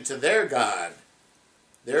 Submission to their God,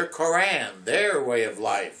 their Quran, their way of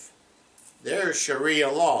life, their Sharia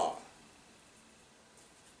law.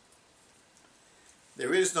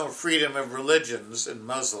 There is no freedom of religions in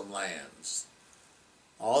Muslim lands.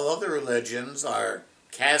 All other religions are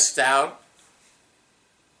cast out,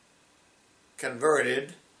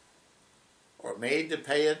 converted, or made to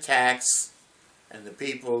pay a tax, and the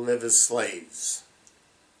people live as slaves.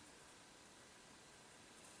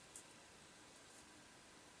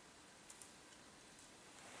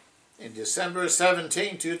 In December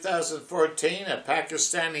 17, 2014, a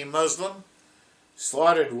Pakistani Muslim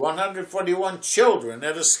slaughtered 141 children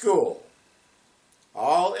at a school,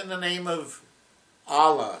 all in the name of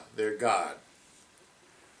Allah, their God.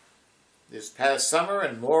 This past summer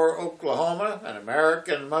in Moore, Oklahoma, an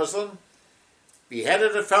American Muslim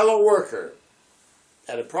beheaded a fellow worker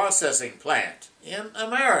at a processing plant in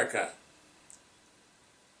America.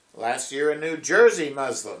 Last year, a New Jersey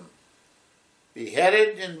Muslim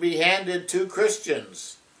beheaded and behanded 2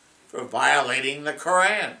 Christians for violating the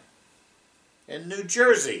Quran in New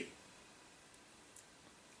Jersey.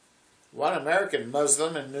 One American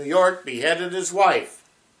Muslim in New York beheaded his wife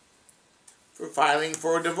for filing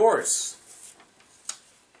for a divorce.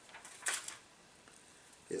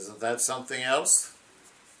 Isn't that something else?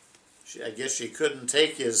 I guess she couldn't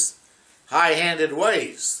take his high-handed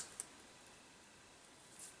ways.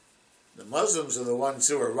 The Muslims are the ones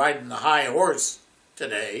who are riding the high horse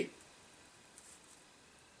today.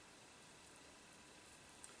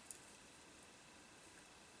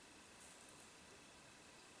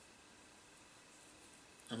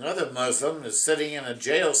 Another Muslim is sitting in a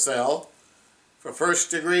jail cell for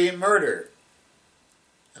first-degree murder.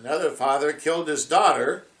 Another father killed his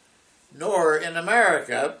daughter, Noor, in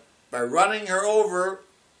America by running her over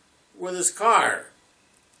with his car.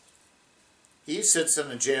 He sits in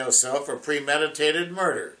a jail cell for premeditated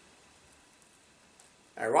murder.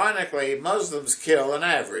 Ironically, Muslims kill an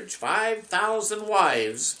average 5,000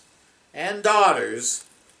 wives and daughters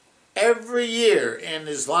every year in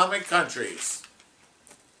Islamic countries,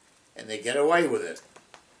 and they get away with it.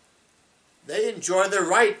 They enjoy the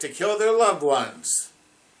right to kill their loved ones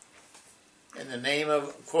in the name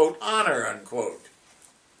of, quote, honor, unquote.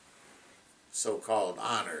 So-called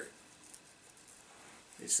honor.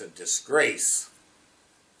 It's a disgrace.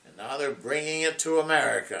 And now they're bringing it to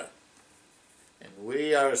America. And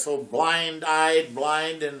we are so blind-eyed,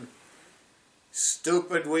 blind and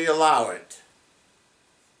stupid we allow it.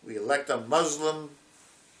 We elect a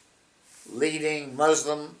Muslim-leading,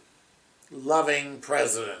 Muslim-loving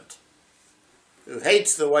president who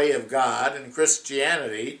hates the way of God and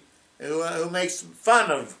Christianity, who makes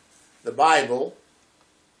fun of the Bible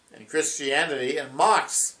and Christianity and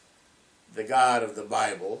mocks the God of the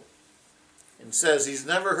Bible and says he's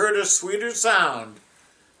never heard a sweeter sound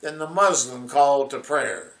than the Muslim call to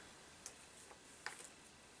prayer.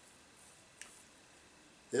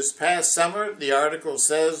 This past summer, the article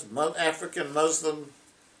says, African Muslim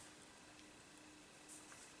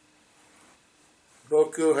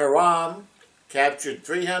Boko Haram captured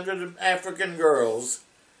 300 African girls,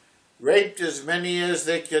 raped as many as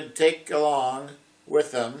they could take along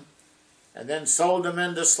with them, and then sold them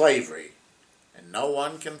into slavery. And no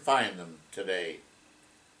one can find them today.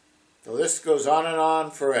 The list goes on and on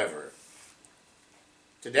forever.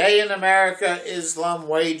 Today in America, Islam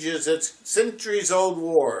wages its centuries-old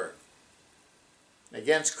war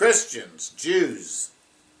against Christians, Jews,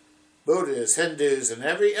 Buddhists, Hindus, and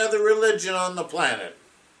every other religion on the planet.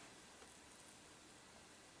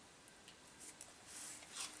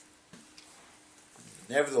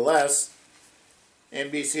 Nevertheless,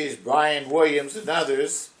 NBC's Brian Williams and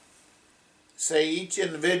others say each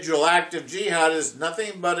individual act of jihad is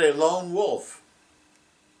nothing but a lone wolf,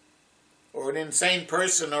 or an insane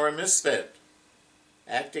person, or a misfit,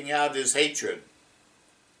 acting out his hatred.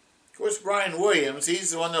 Of course, Brian Williams, he's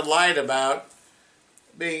the one that lied about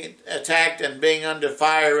being attacked and being under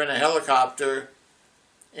fire in a helicopter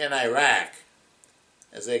in Iraq,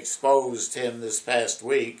 as they exposed him this past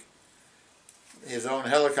week. His own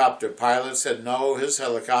helicopter pilot said no, his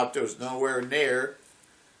helicopter was nowhere near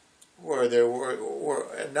where there were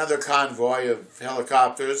another convoy of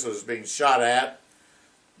helicopters was being shot at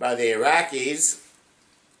by the Iraqis,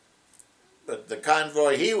 but the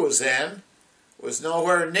convoy he was in was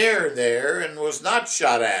nowhere near there and was not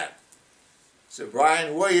shot at. So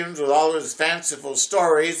Brian Williams, with all his fanciful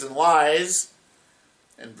stories and lies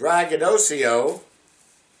and braggadocio,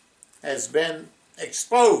 has been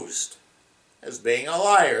exposed as being a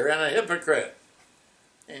liar and a hypocrite.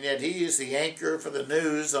 And yet he is the anchor for the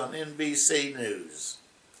news on NBC News.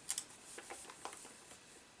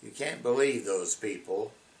 You can't believe those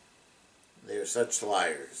people. They're such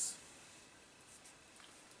liars.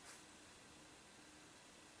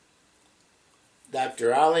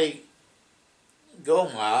 Dr. Ali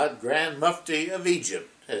Gomad, Grand Mufti of Egypt,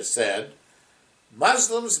 has said,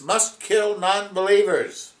 Muslims must kill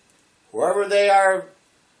non-believers, whoever they are,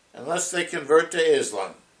 unless they convert to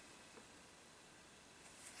Islam.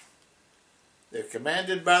 They're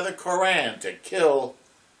commanded by the Quran to kill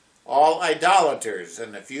all idolaters,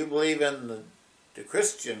 and if you believe in the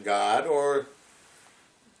Christian God or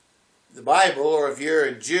the Bible, or if you're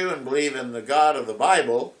a Jew and believe in the God of the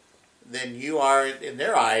Bible, then you are, in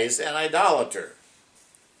their eyes, an idolater.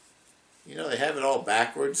 You know, they have it all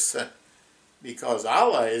backwards because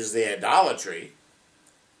Allah is the idolatry.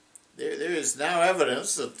 There is now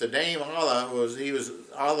evidence that the name Allah was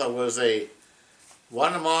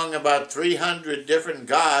one among about 300 different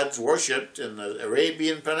gods worshipped in the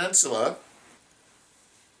Arabian Peninsula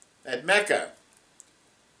at Mecca.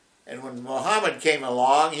 And when Muhammad came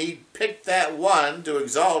along, he picked that one to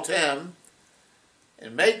exalt him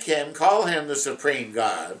and call him the supreme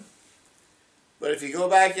God. But if you go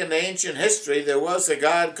back into ancient history, there was a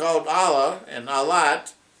god called Allah and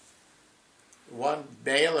Alat, one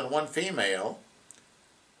male and one female,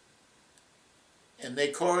 and they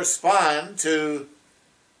correspond to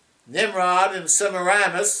Nimrod and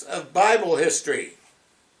Semiramis of Bible history,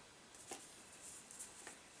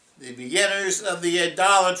 the beginners of the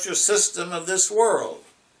idolatrous system of this world.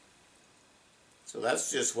 So that's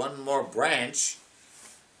just one more branch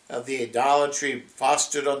of the idolatry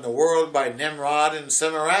fostered on the world by Nimrod and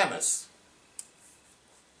Semiramis.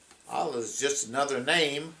 Allah is just another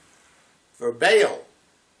name for Baal.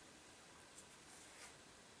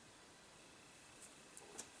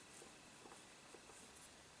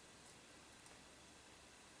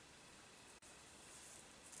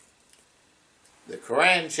 The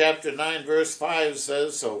Quran, chapter 9, verse 5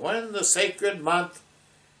 says, So when the sacred months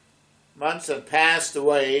have passed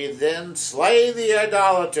away, then slay the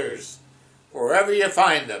idolaters wherever you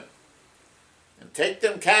find them, and take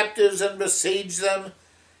them captives and besiege them,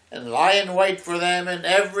 and lie in wait for them in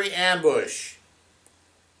every ambush.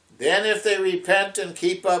 Then if they repent and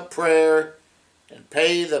keep up prayer, and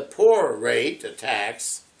pay the poor rate, a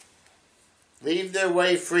tax, leave their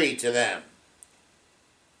way free to them.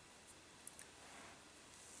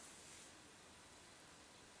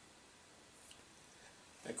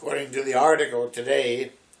 According to the article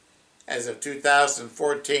today, as of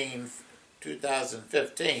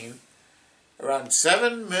 2014-2015, around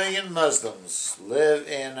 7 million Muslims live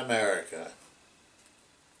in America.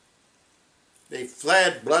 They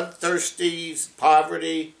fled bloodthirsty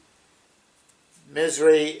poverty,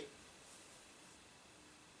 misery,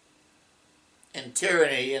 and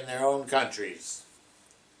tyranny in their own countries.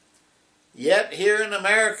 Yet here in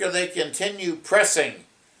America they continue pressing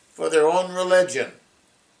for their own religion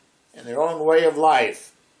and their own way of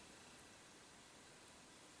life,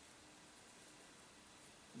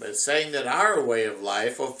 but saying that our way of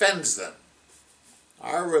life offends them.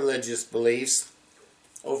 Our religious beliefs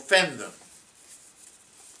offend them.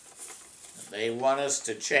 They want us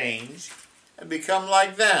to change and become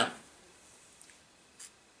like them.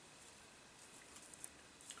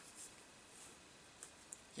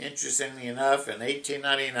 Interestingly enough, in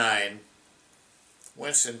 1899,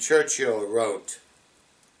 Winston Churchill wrote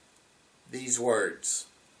these words: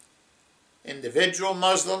 "Individual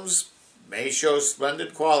Muslims may show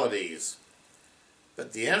splendid qualities,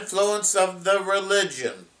 but the influence of the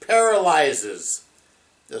religion paralyzes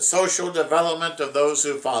the social development of those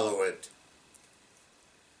who follow it.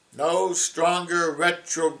 No stronger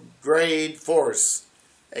retrograde force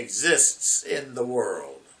exists in the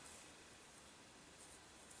world."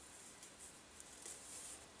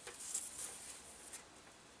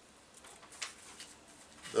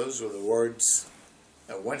 Those were the words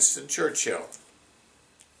of Winston Churchill,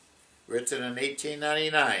 written in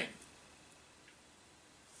 1899.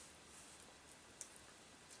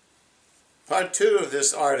 Part 2 of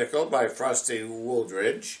this article by Frosty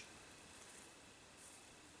Wooldridge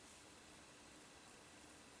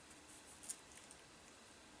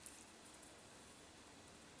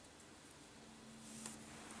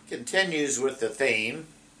continues with the theme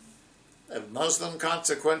of Muslim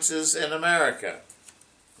consequences in America.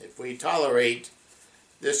 If we tolerate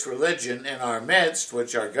this religion in our midst,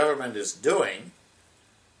 which our government is doing,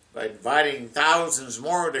 by inviting thousands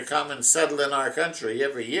more to come and settle in our country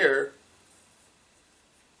every year,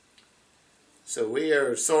 so we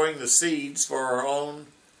are sowing the seeds for our own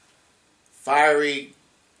fiery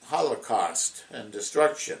holocaust and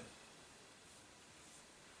destruction.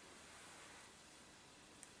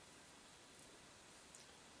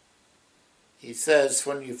 He says,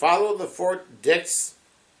 when you follow the Fort Dix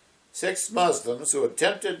 6 Muslims who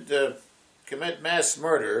attempted to commit mass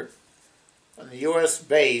murder on the U.S.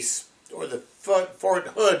 base, or the Fort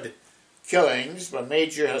Hood killings by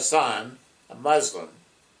Major Hassan, a Muslim,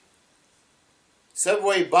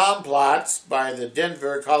 subway bomb plots by the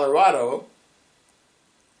Denver, Colorado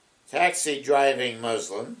taxi driving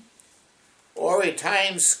Muslim, or a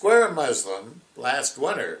Times Square Muslim last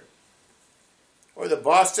winter, or the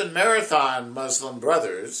Boston Marathon Muslim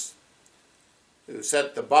brothers who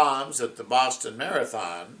set the bombs at the Boston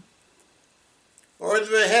Marathon, or the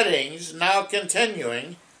beheadings now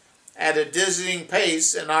continuing at a dizzying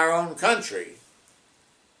pace in our own country,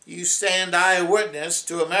 you stand eyewitness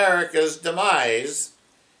to America's demise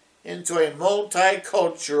into a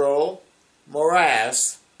multicultural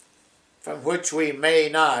morass from which we may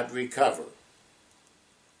not recover.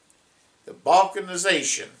 The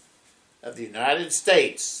balkanization of the United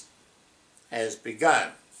States has begun.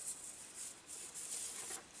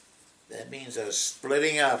 That means a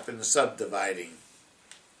splitting up and subdividing.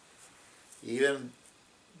 Even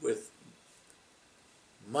with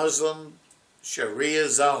Muslim Sharia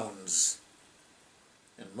zones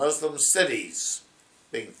and Muslim cities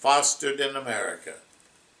being fostered in America,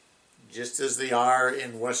 just as they are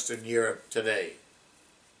in Western Europe today.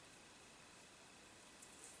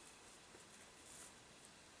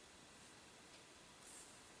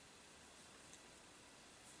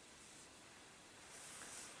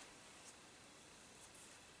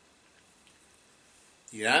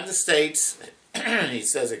 The United States, he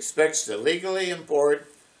says, expects to legally import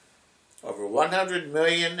over 100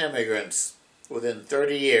 million immigrants within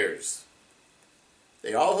 30 years.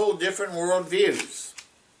 They all hold different worldviews.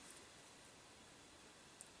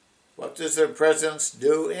 What does their presence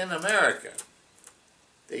do in America?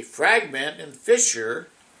 They fragment and fissure,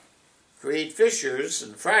 create fissures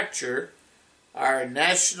and fracture our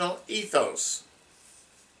national ethos,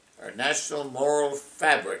 our national moral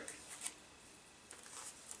fabric,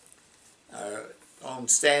 our own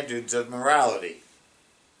standards of morality.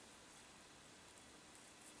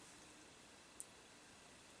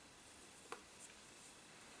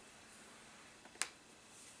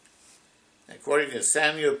 According to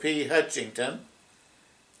Samuel P. Hutchington,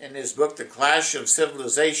 in his book The Clash of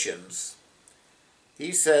Civilizations,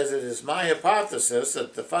 he says, it is my hypothesis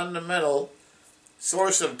that the fundamental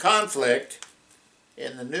source of conflict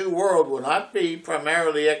in the New World will not be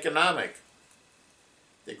primarily economic.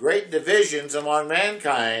 The great divisions among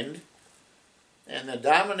mankind and the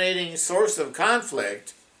dominating source of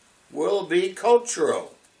conflict will be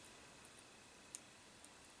cultural.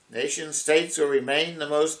 Nation-states will remain the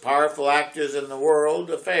most powerful actors in the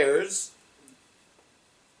world affairs,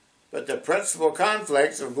 but the principal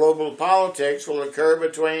conflicts of global politics will occur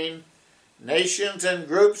between nations and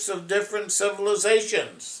groups of different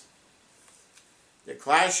civilizations. The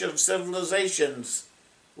clash of civilizations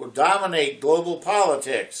will dominate global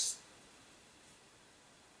politics.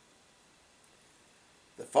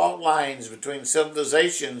 The fault lines between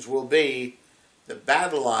civilizations will be the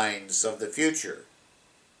battle lines of the future.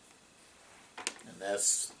 And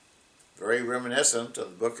that's very reminiscent of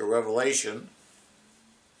the book of Revelation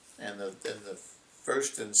and the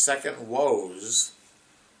first and second woes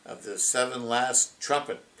of the 7 last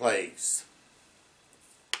trumpet plagues.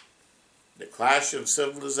 The clash of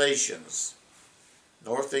civilizations,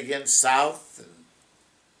 north against south and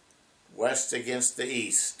west against the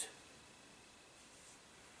east.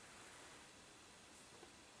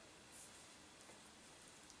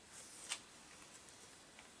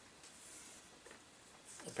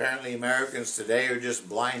 Apparently Americans today are just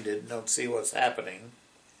blinded and don't see what's happening.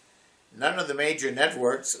 None of the major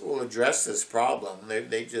networks will address this problem.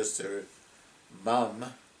 They just are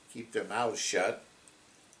mum, keep their mouths shut.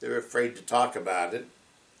 They're afraid to talk about it.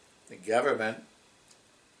 The government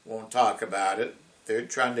won't talk about it. They're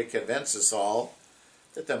trying to convince us all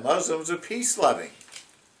that the Muslims are peace-loving.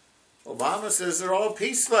 Obama says they're all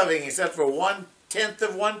peace-loving except for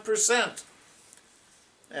 0.1%.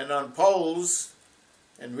 And on polls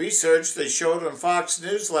and research they showed on Fox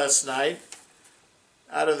News last night,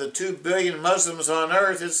 out of the 2 billion Muslims on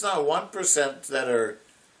earth, it's not 1% that are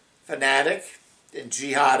fanatic and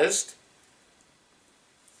jihadist.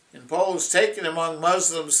 In polls taken among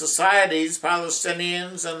Muslim societies,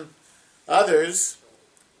 Palestinians and others,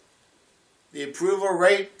 the approval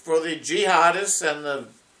rate for the jihadists and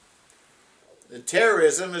the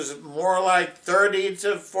terrorism is more like 30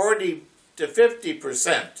 to 40 to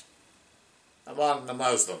 50% among the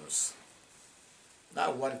Muslims.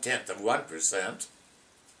 Not 0.1%.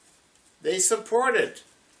 They support it.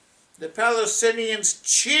 The Palestinians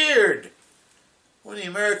cheered when the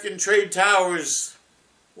American trade towers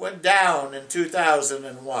went down in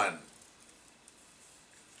 2001.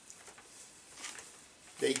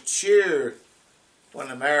 They cheer when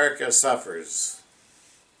America suffers.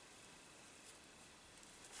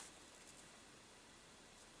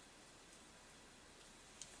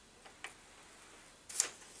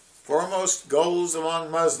 Foremost goals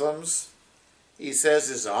among Muslims, he says,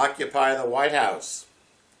 is to occupy the White House.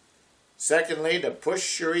 Secondly, to push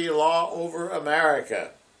Sharia law over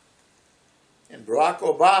America. In Barack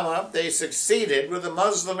Obama, they succeeded with a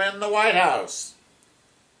Muslim in the White House.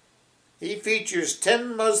 He features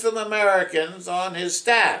 10 Muslim Americans on his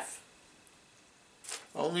staff.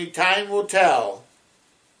 Only time will tell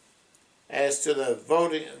as to the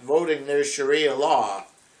voting their Sharia law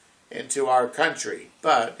into our country,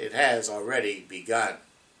 but it has already begun.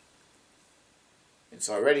 It's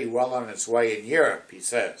already well on its way in Europe, he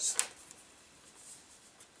says.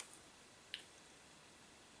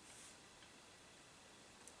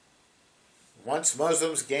 Once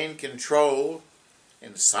Muslims gain control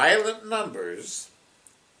in silent numbers,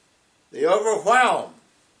 they overwhelm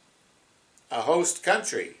a host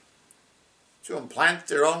country to implant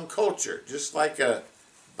their own culture, just like a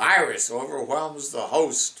virus overwhelms the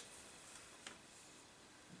host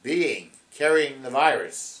being carrying the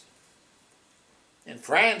virus. In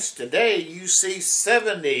France today, you see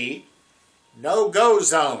 70 no-go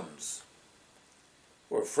zones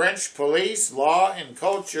where French police, law, and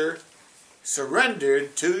culture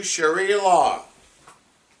surrendered to Sharia law.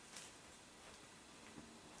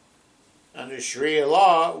 Under Sharia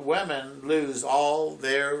law, women lose all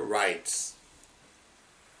their rights.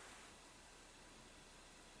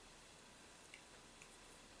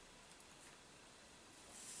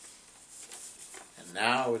 And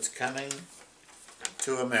now it's coming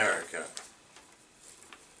to America.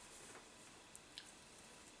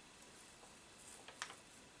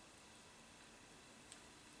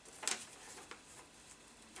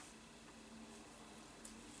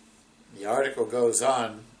 The article goes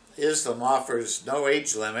on, Islam offers no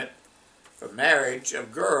age limit for marriage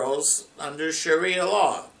of girls under Sharia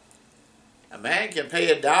law. A man can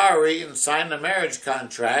pay a dowry and sign a marriage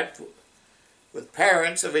contract with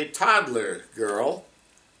parents of a toddler girl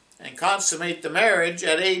and consummate the marriage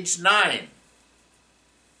at age 9.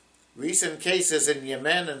 Recent cases in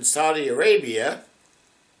Yemen and Saudi Arabia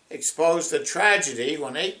exposed the tragedy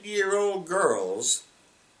when 8-year-old girls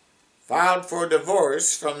filed for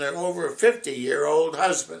divorce from their over 50-year-old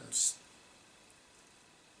husbands.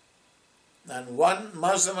 And one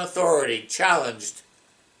Muslim authority challenged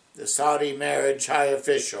the Saudi marriage high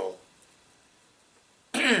official,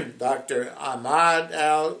 Dr. Ahmad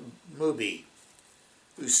al-Mubi,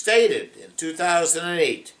 who stated in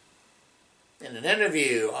 2008 in an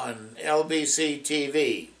interview on LBC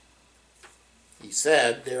TV, he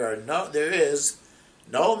said there is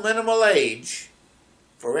no minimal age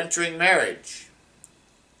for entering marriage.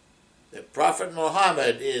 The Prophet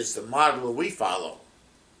Muhammad is the model we follow.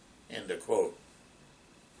 End of quote.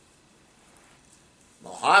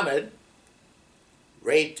 Muhammad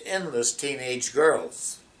raped endless teenage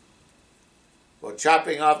girls while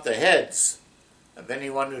chopping off the heads of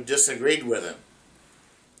anyone who disagreed with him.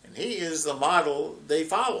 And he is the model they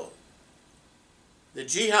follow. The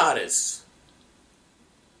jihadists,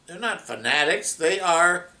 they're not fanatics, they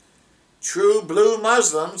are true blue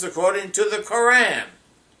Muslims according to the Quran,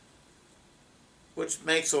 which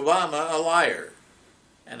makes Obama a liar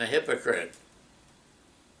and a hypocrite,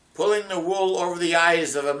 pulling the wool over the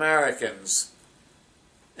eyes of Americans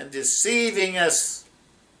and deceiving us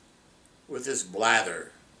with his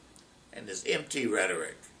blather and his empty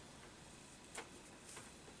rhetoric.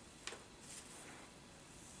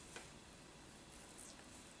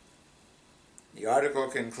 The article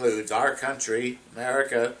concludes, our country,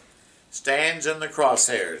 America, stands in the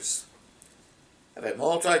crosshairs of a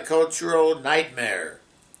multicultural nightmare,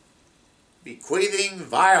 bequeathing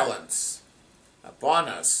violence upon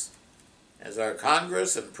us as our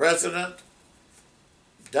Congress and President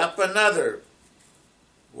dump another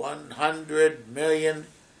 100 million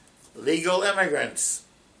legal immigrants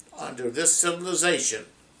onto this civilization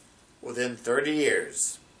within 30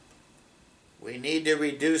 years. We need to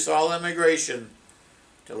reduce all immigration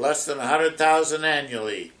to less than 100,000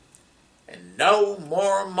 annually, and no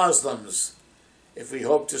more Muslims if we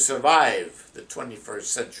hope to survive the 21st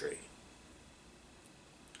century.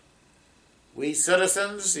 We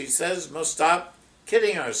citizens, he says, must stop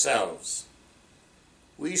kidding ourselves.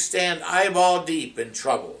 We stand eyeball deep in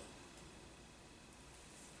trouble.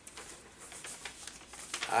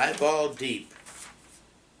 Eyeball deep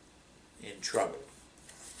in trouble.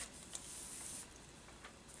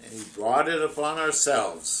 And he brought it upon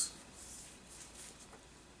ourselves.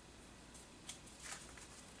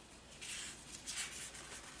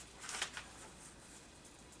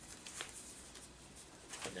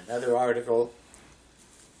 In another article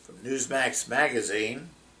from Newsmax magazine,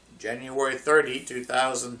 January 30,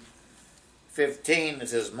 2015, it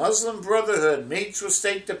says, Muslim Brotherhood meets with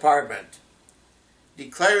State Department,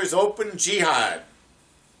 declares open jihad.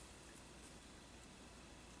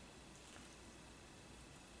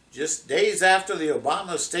 Just days after the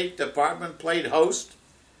Obama State Department played host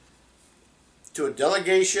to a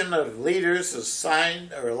delegation of leaders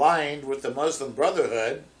assigned or aligned with the Muslim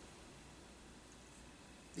Brotherhood,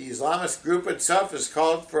 the Islamist group itself has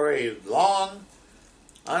called for a long,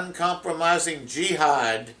 uncompromising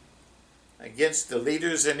jihad against the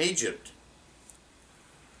leaders in Egypt.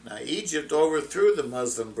 Now, Egypt overthrew the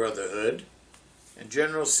Muslim Brotherhood, and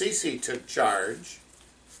General Sisi took charge,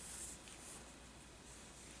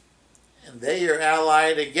 and they are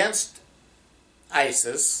allied against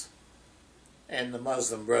ISIS and the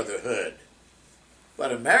Muslim Brotherhood.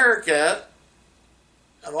 But America,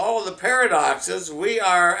 of all the paradoxes, we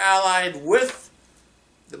are allied with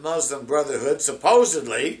the Muslim Brotherhood,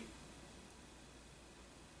 supposedly,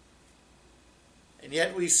 and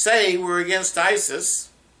yet we say we're against ISIS,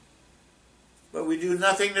 but we do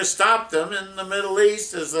nothing to stop them in the Middle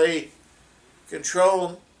East as they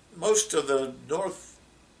control most of the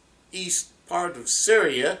northeast part of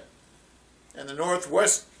Syria and the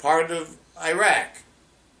northwest part of Iraq.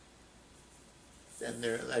 And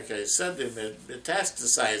they're, like I said, they're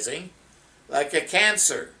metastasizing like a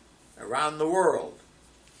cancer around the world.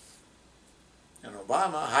 And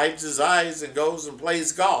Obama hides his eyes and goes and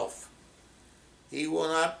plays golf. He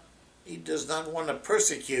does not want to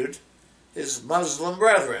persecute his Muslim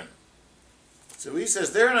brethren. So he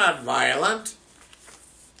says they're not violent.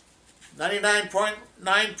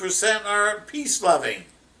 99.9% are peace-loving.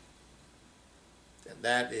 And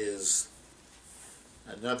that is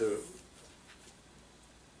another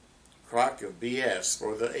crock of BS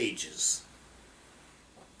for the ages.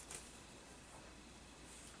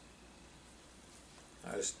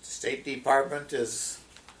 Our State Department is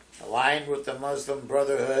aligned with the Muslim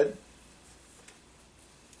Brotherhood.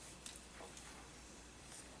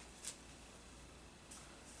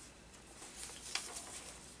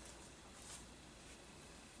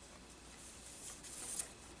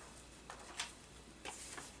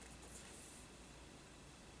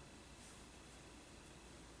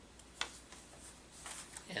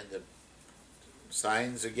 And the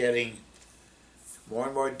signs are getting more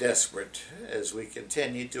and more desperate as we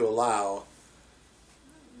continue to allow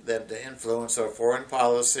them to influence our foreign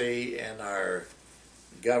policy and our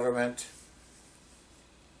government.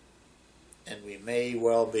 And we may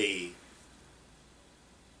well be,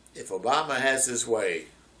 if Obama has his way,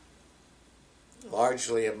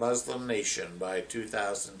 largely a Muslim nation by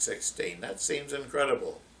 2016. That seems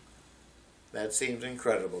incredible. That seems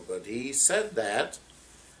incredible. But he said that.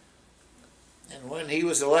 And when he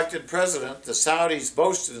was elected president, the Saudis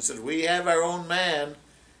boasted and said, we have our own man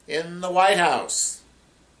in the White House.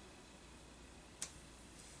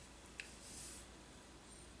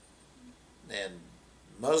 And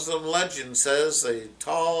Muslim legend says a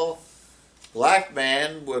tall black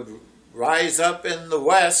man would rise up in the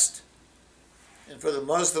west, and for the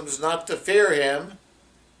Muslims not to fear him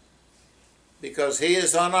because he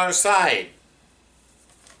is on our side.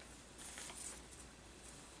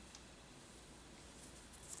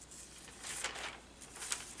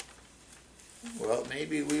 Well,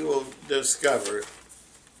 maybe we will discover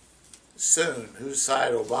soon whose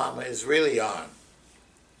side Obama is really on.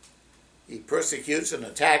 He persecutes and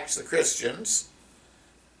attacks the Christians.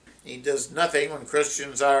 He does nothing when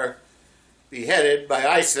Christians are beheaded by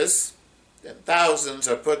ISIS and thousands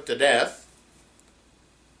are put to death.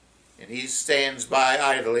 And he stands by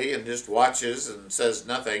idly and just watches and says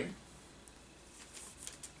nothing.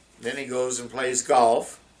 Then he goes and plays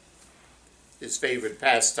golf, his favorite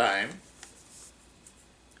pastime.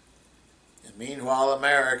 And meanwhile,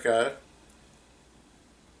 America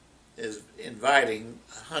is inviting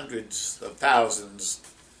hundreds of thousands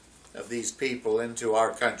of these people into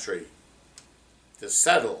our country to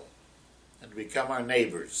settle and become our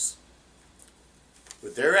neighbors.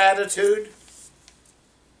 With their attitude,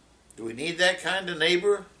 do we need that kind of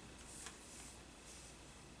neighbor?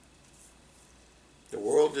 The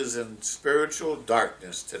world is in spiritual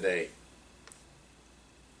darkness today.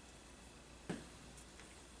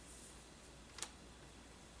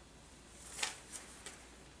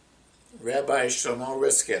 Rabbi Shlomo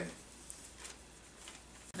Riskin,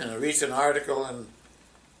 in a recent article in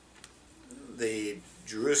the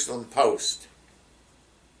Jerusalem Post,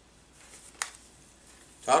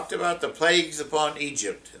 talked about the plagues upon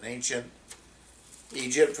Egypt, in ancient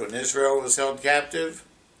Egypt when Israel was held captive.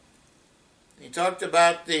 He talked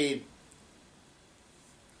about the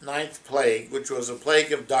 9th plague, which was a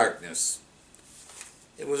plague of darkness.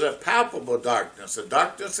 It was a palpable darkness, a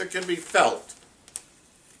darkness that can be felt.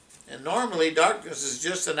 And normally darkness is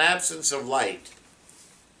just an absence of light.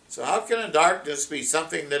 So how can a darkness be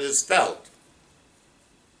something that is felt?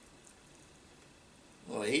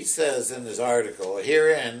 Well, he says in his article,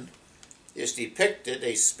 herein is depicted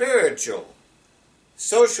a spiritual,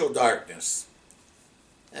 social darkness,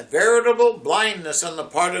 a veritable blindness on the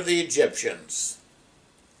part of the Egyptians,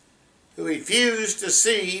 who refused to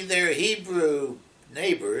see their Hebrew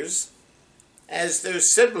neighbors as their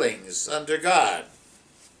siblings under God,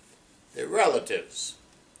 their relatives.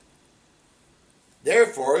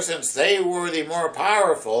 Therefore, since they were the more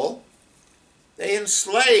powerful, they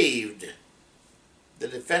enslaved the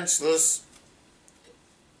defenseless,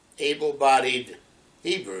 able-bodied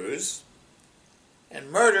Hebrews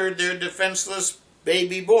and murdered their defenseless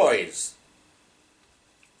baby boys.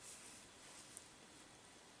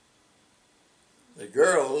 The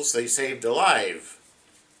girls they saved alive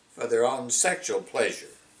for their own sexual pleasure.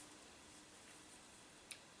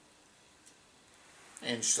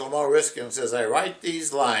 And Shlomo Riskin says, I write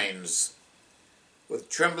these lines with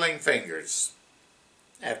trembling fingers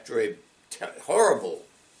after a horrible,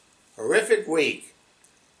 horrific week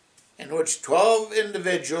in which 12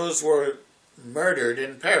 individuals were murdered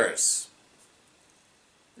in Paris.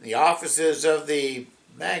 In the offices of the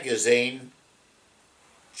magazine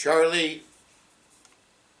Charlie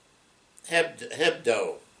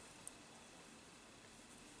Hebdo,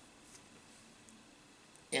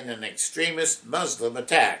 in an extremist Muslim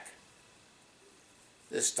attack.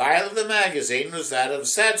 The style of the magazine was that of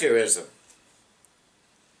satirism.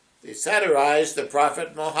 They satirized the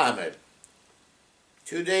Prophet Muhammad.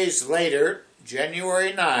 2 days later,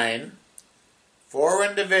 January 9, 4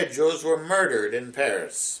 individuals were murdered in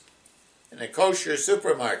Paris, in a kosher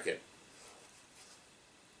supermarket.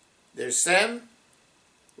 Their sin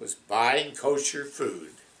was buying kosher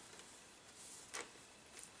food.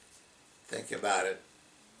 Think about it,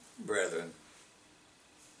 brethren.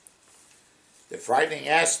 The frightening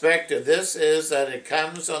aspect of this is that it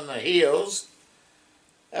comes on the heels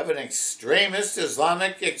of an extremist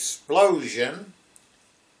Islamic explosion,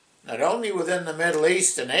 not only within the Middle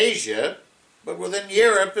East and Asia, but within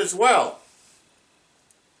Europe as well.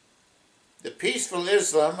 The peaceful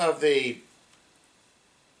Islam of the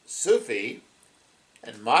Sufi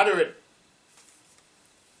and moderate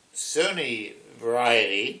Sunni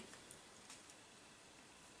variety,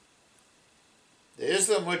 the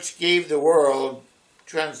Islam which gave the world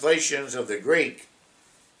translations of the Greek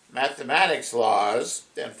mathematics laws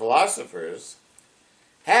and philosophers,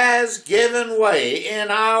 has given way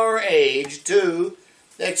in our age to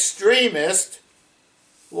extremist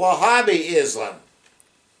Wahhabi Islam,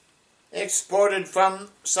 exported from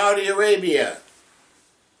Saudi Arabia.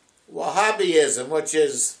 Wahhabism, which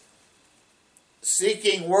is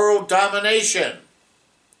seeking world domination,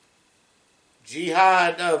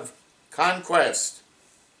 jihad of conquest,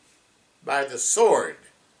 by the sword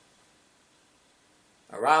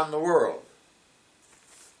around the world.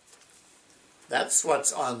 That's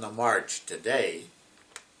what's on the march today,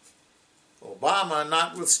 Obama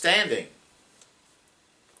notwithstanding.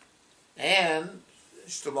 And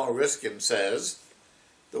Shlomo Riskin says,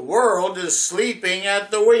 the world is sleeping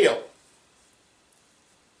at the wheel.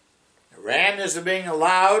 Iran is being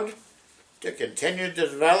allowed to continue to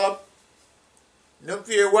develop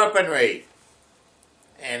nuclear weaponry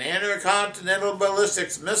and intercontinental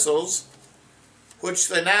ballistics missiles, which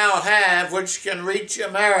they now have, which can reach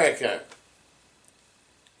America.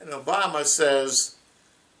 And Obama says,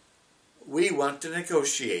 we want to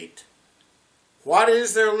negotiate. What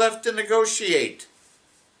is there left to negotiate?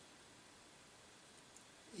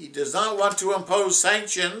 He does not want to impose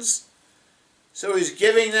sanctions, so he's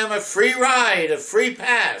giving them a free ride, a free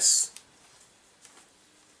pass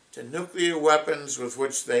to nuclear weapons with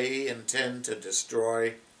which they intend to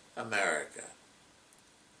destroy America.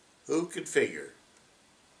 Who could figure?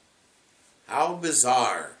 How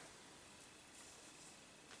bizarre.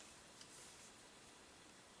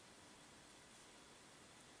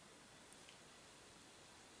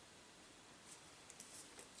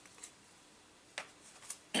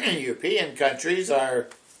 European countries are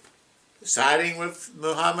siding with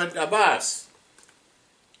Muhammad Abbas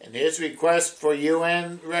in his request for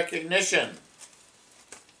UN recognition,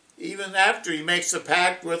 even after he makes a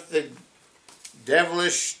pact with the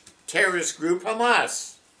devilish terrorist group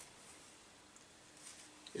Hamas.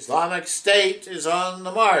 Islamic State is on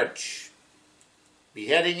the march,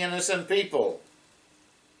 beheading innocent people,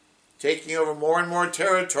 taking over more and more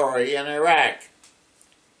territory in Iraq.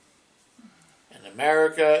 And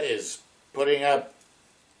America is putting up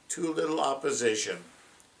too little opposition,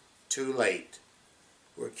 too late.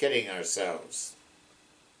 We're kidding ourselves.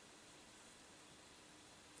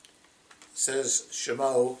 Says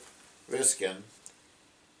Shlomo Riskin,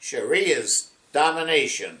 Sharia's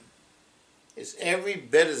domination is every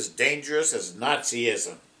bit as dangerous as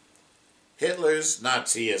Nazism, Hitler's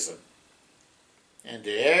Nazism, and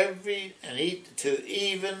it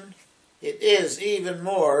is even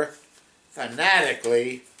more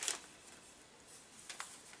fanatically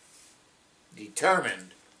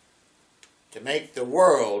determined to make the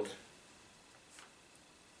world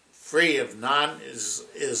free of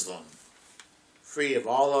non-Islam, free of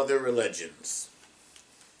all other religions.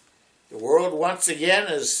 The world once again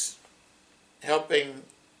is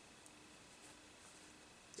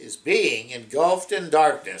being engulfed in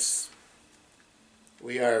darkness.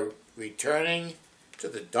 We are returning to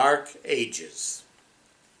the dark ages.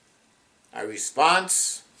 Our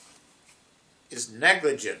response is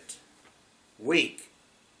negligent, weak,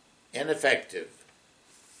 ineffective.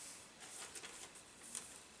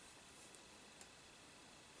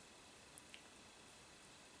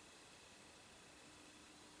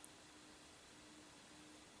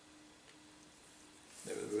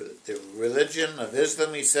 The religion of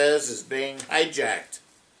Islam, he says, is being hijacked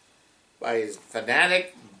by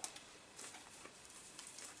fanatic,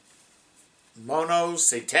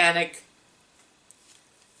 mono-satanic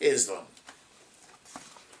Islam.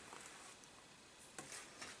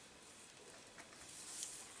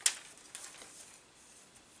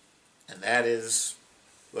 And that is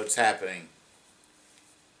what's happening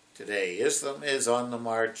today. Islam is on the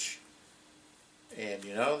march. And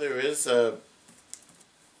you know, there is a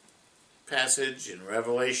passage in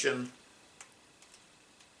Revelation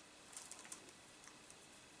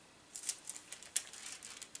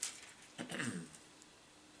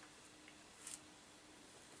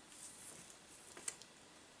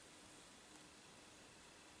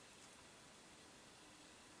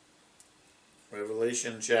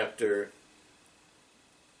Revelation chapter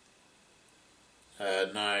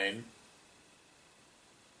 9.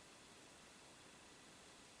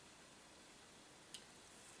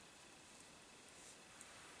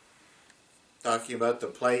 Talking about the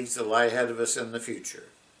plagues that lie ahead of us in the future.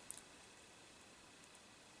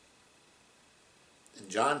 And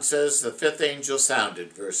John says, the fifth angel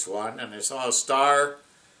sounded, verse 1, and I saw a star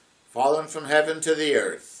fallen from heaven to the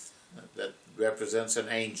earth. That represents an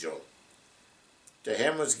angel. To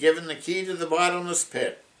him was given the key to the bottomless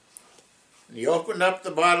pit. And he opened up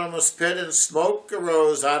the bottomless pit, and smoke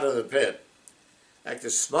arose out of the pit, like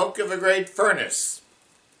the smoke of a great furnace.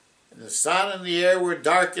 And the sun and the air were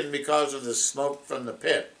darkened because of the smoke from the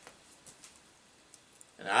pit.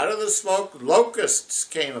 And out of the smoke locusts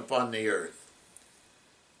came upon the earth.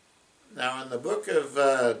 Now in the book of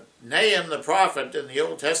Nahum the prophet in the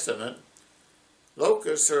Old Testament,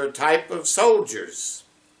 locusts are a type of soldiers.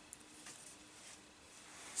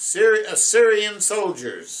 Assyrian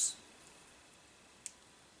soldiers.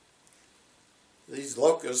 These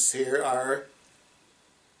locusts here are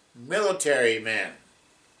military men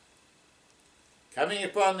coming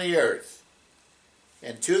upon the earth.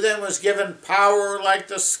 And to them was given power like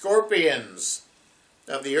the scorpions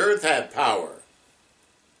of the earth have power.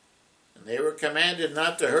 And they were commanded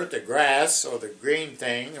not to hurt the grass or the green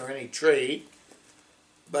thing or any tree,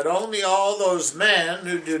 but only all those men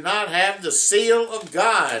who do not have the seal of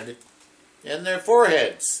God in their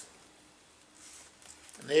foreheads.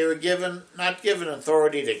 And they were not given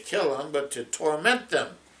authority to kill them, but to torment them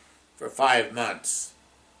for 5 months,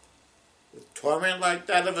 with torment like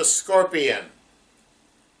that of a scorpion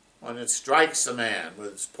when it strikes a man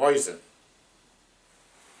with its poison.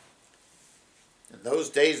 In those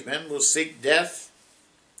days men will seek death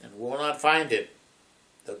and will not find it.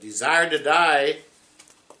 They'll desire to die,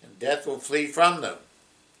 and death will flee from them.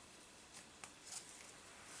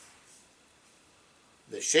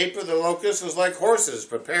 The shape of the locust was like horses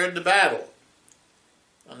prepared to battle.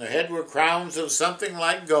 On their head were crowns of something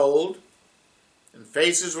like gold, and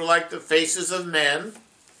faces were like the faces of men.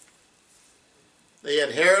 They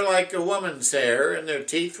had hair like a woman's hair, and their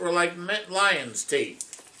teeth were like lions'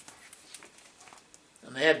 teeth.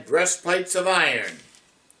 And they had breastplates of iron.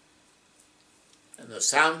 And the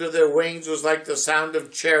sound of their wings was like the sound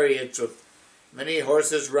of chariots with many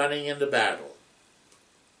horses running into battle.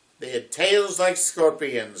 They had tails like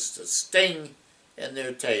scorpions to sting in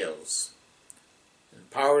their tails,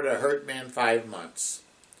 and power to hurt men 5 months.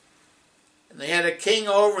 And they had a king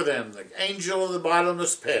over them, the angel of the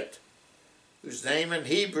bottomless pit, whose name in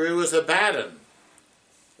Hebrew is Abaddon,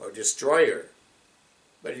 or destroyer.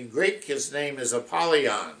 But in Greek his name is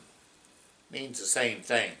Apollyon, means the same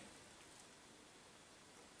thing.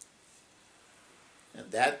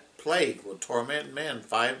 And that plague will torment men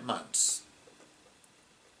 5 months.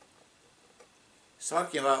 He's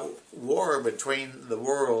talking about war between the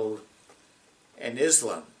world and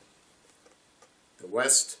Islam. The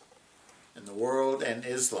West and the world and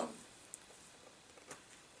Islam.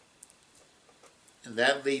 And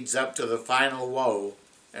that leads up to the final woe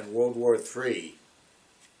and World War III,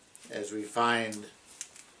 as we find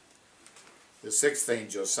the sixth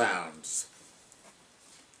angel sounds.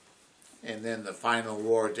 And then the final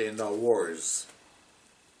war to end all wars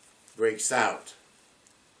breaks out,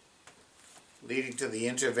 leading to the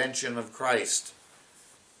intervention of Christ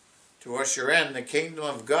to usher in the kingdom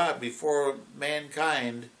of God before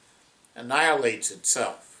mankind annihilates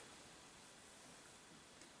itself.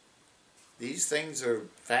 These things are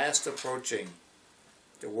fast approaching.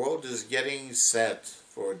 The world is getting set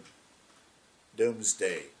for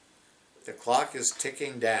doomsday. The clock is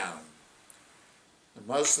ticking down. The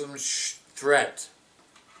Muslim threat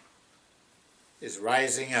is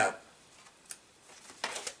rising up.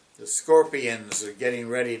 The scorpions are getting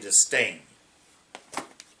ready to sting.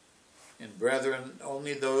 And brethren,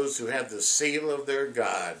 only those who have the seal of their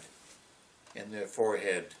God in their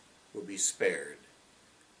forehead will be spared.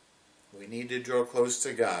 We need to draw close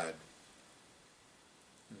to God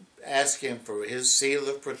and ask Him for His seal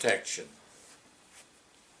of protection,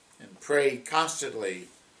 and pray constantly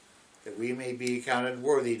that we may be accounted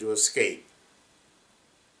worthy to escape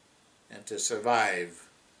and to survive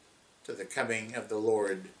to the coming of the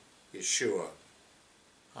Lord Yeshua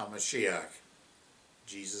HaMashiach,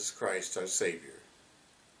 Jesus Christ our Savior.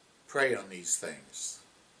 Pray on these things.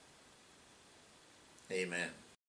 Amen.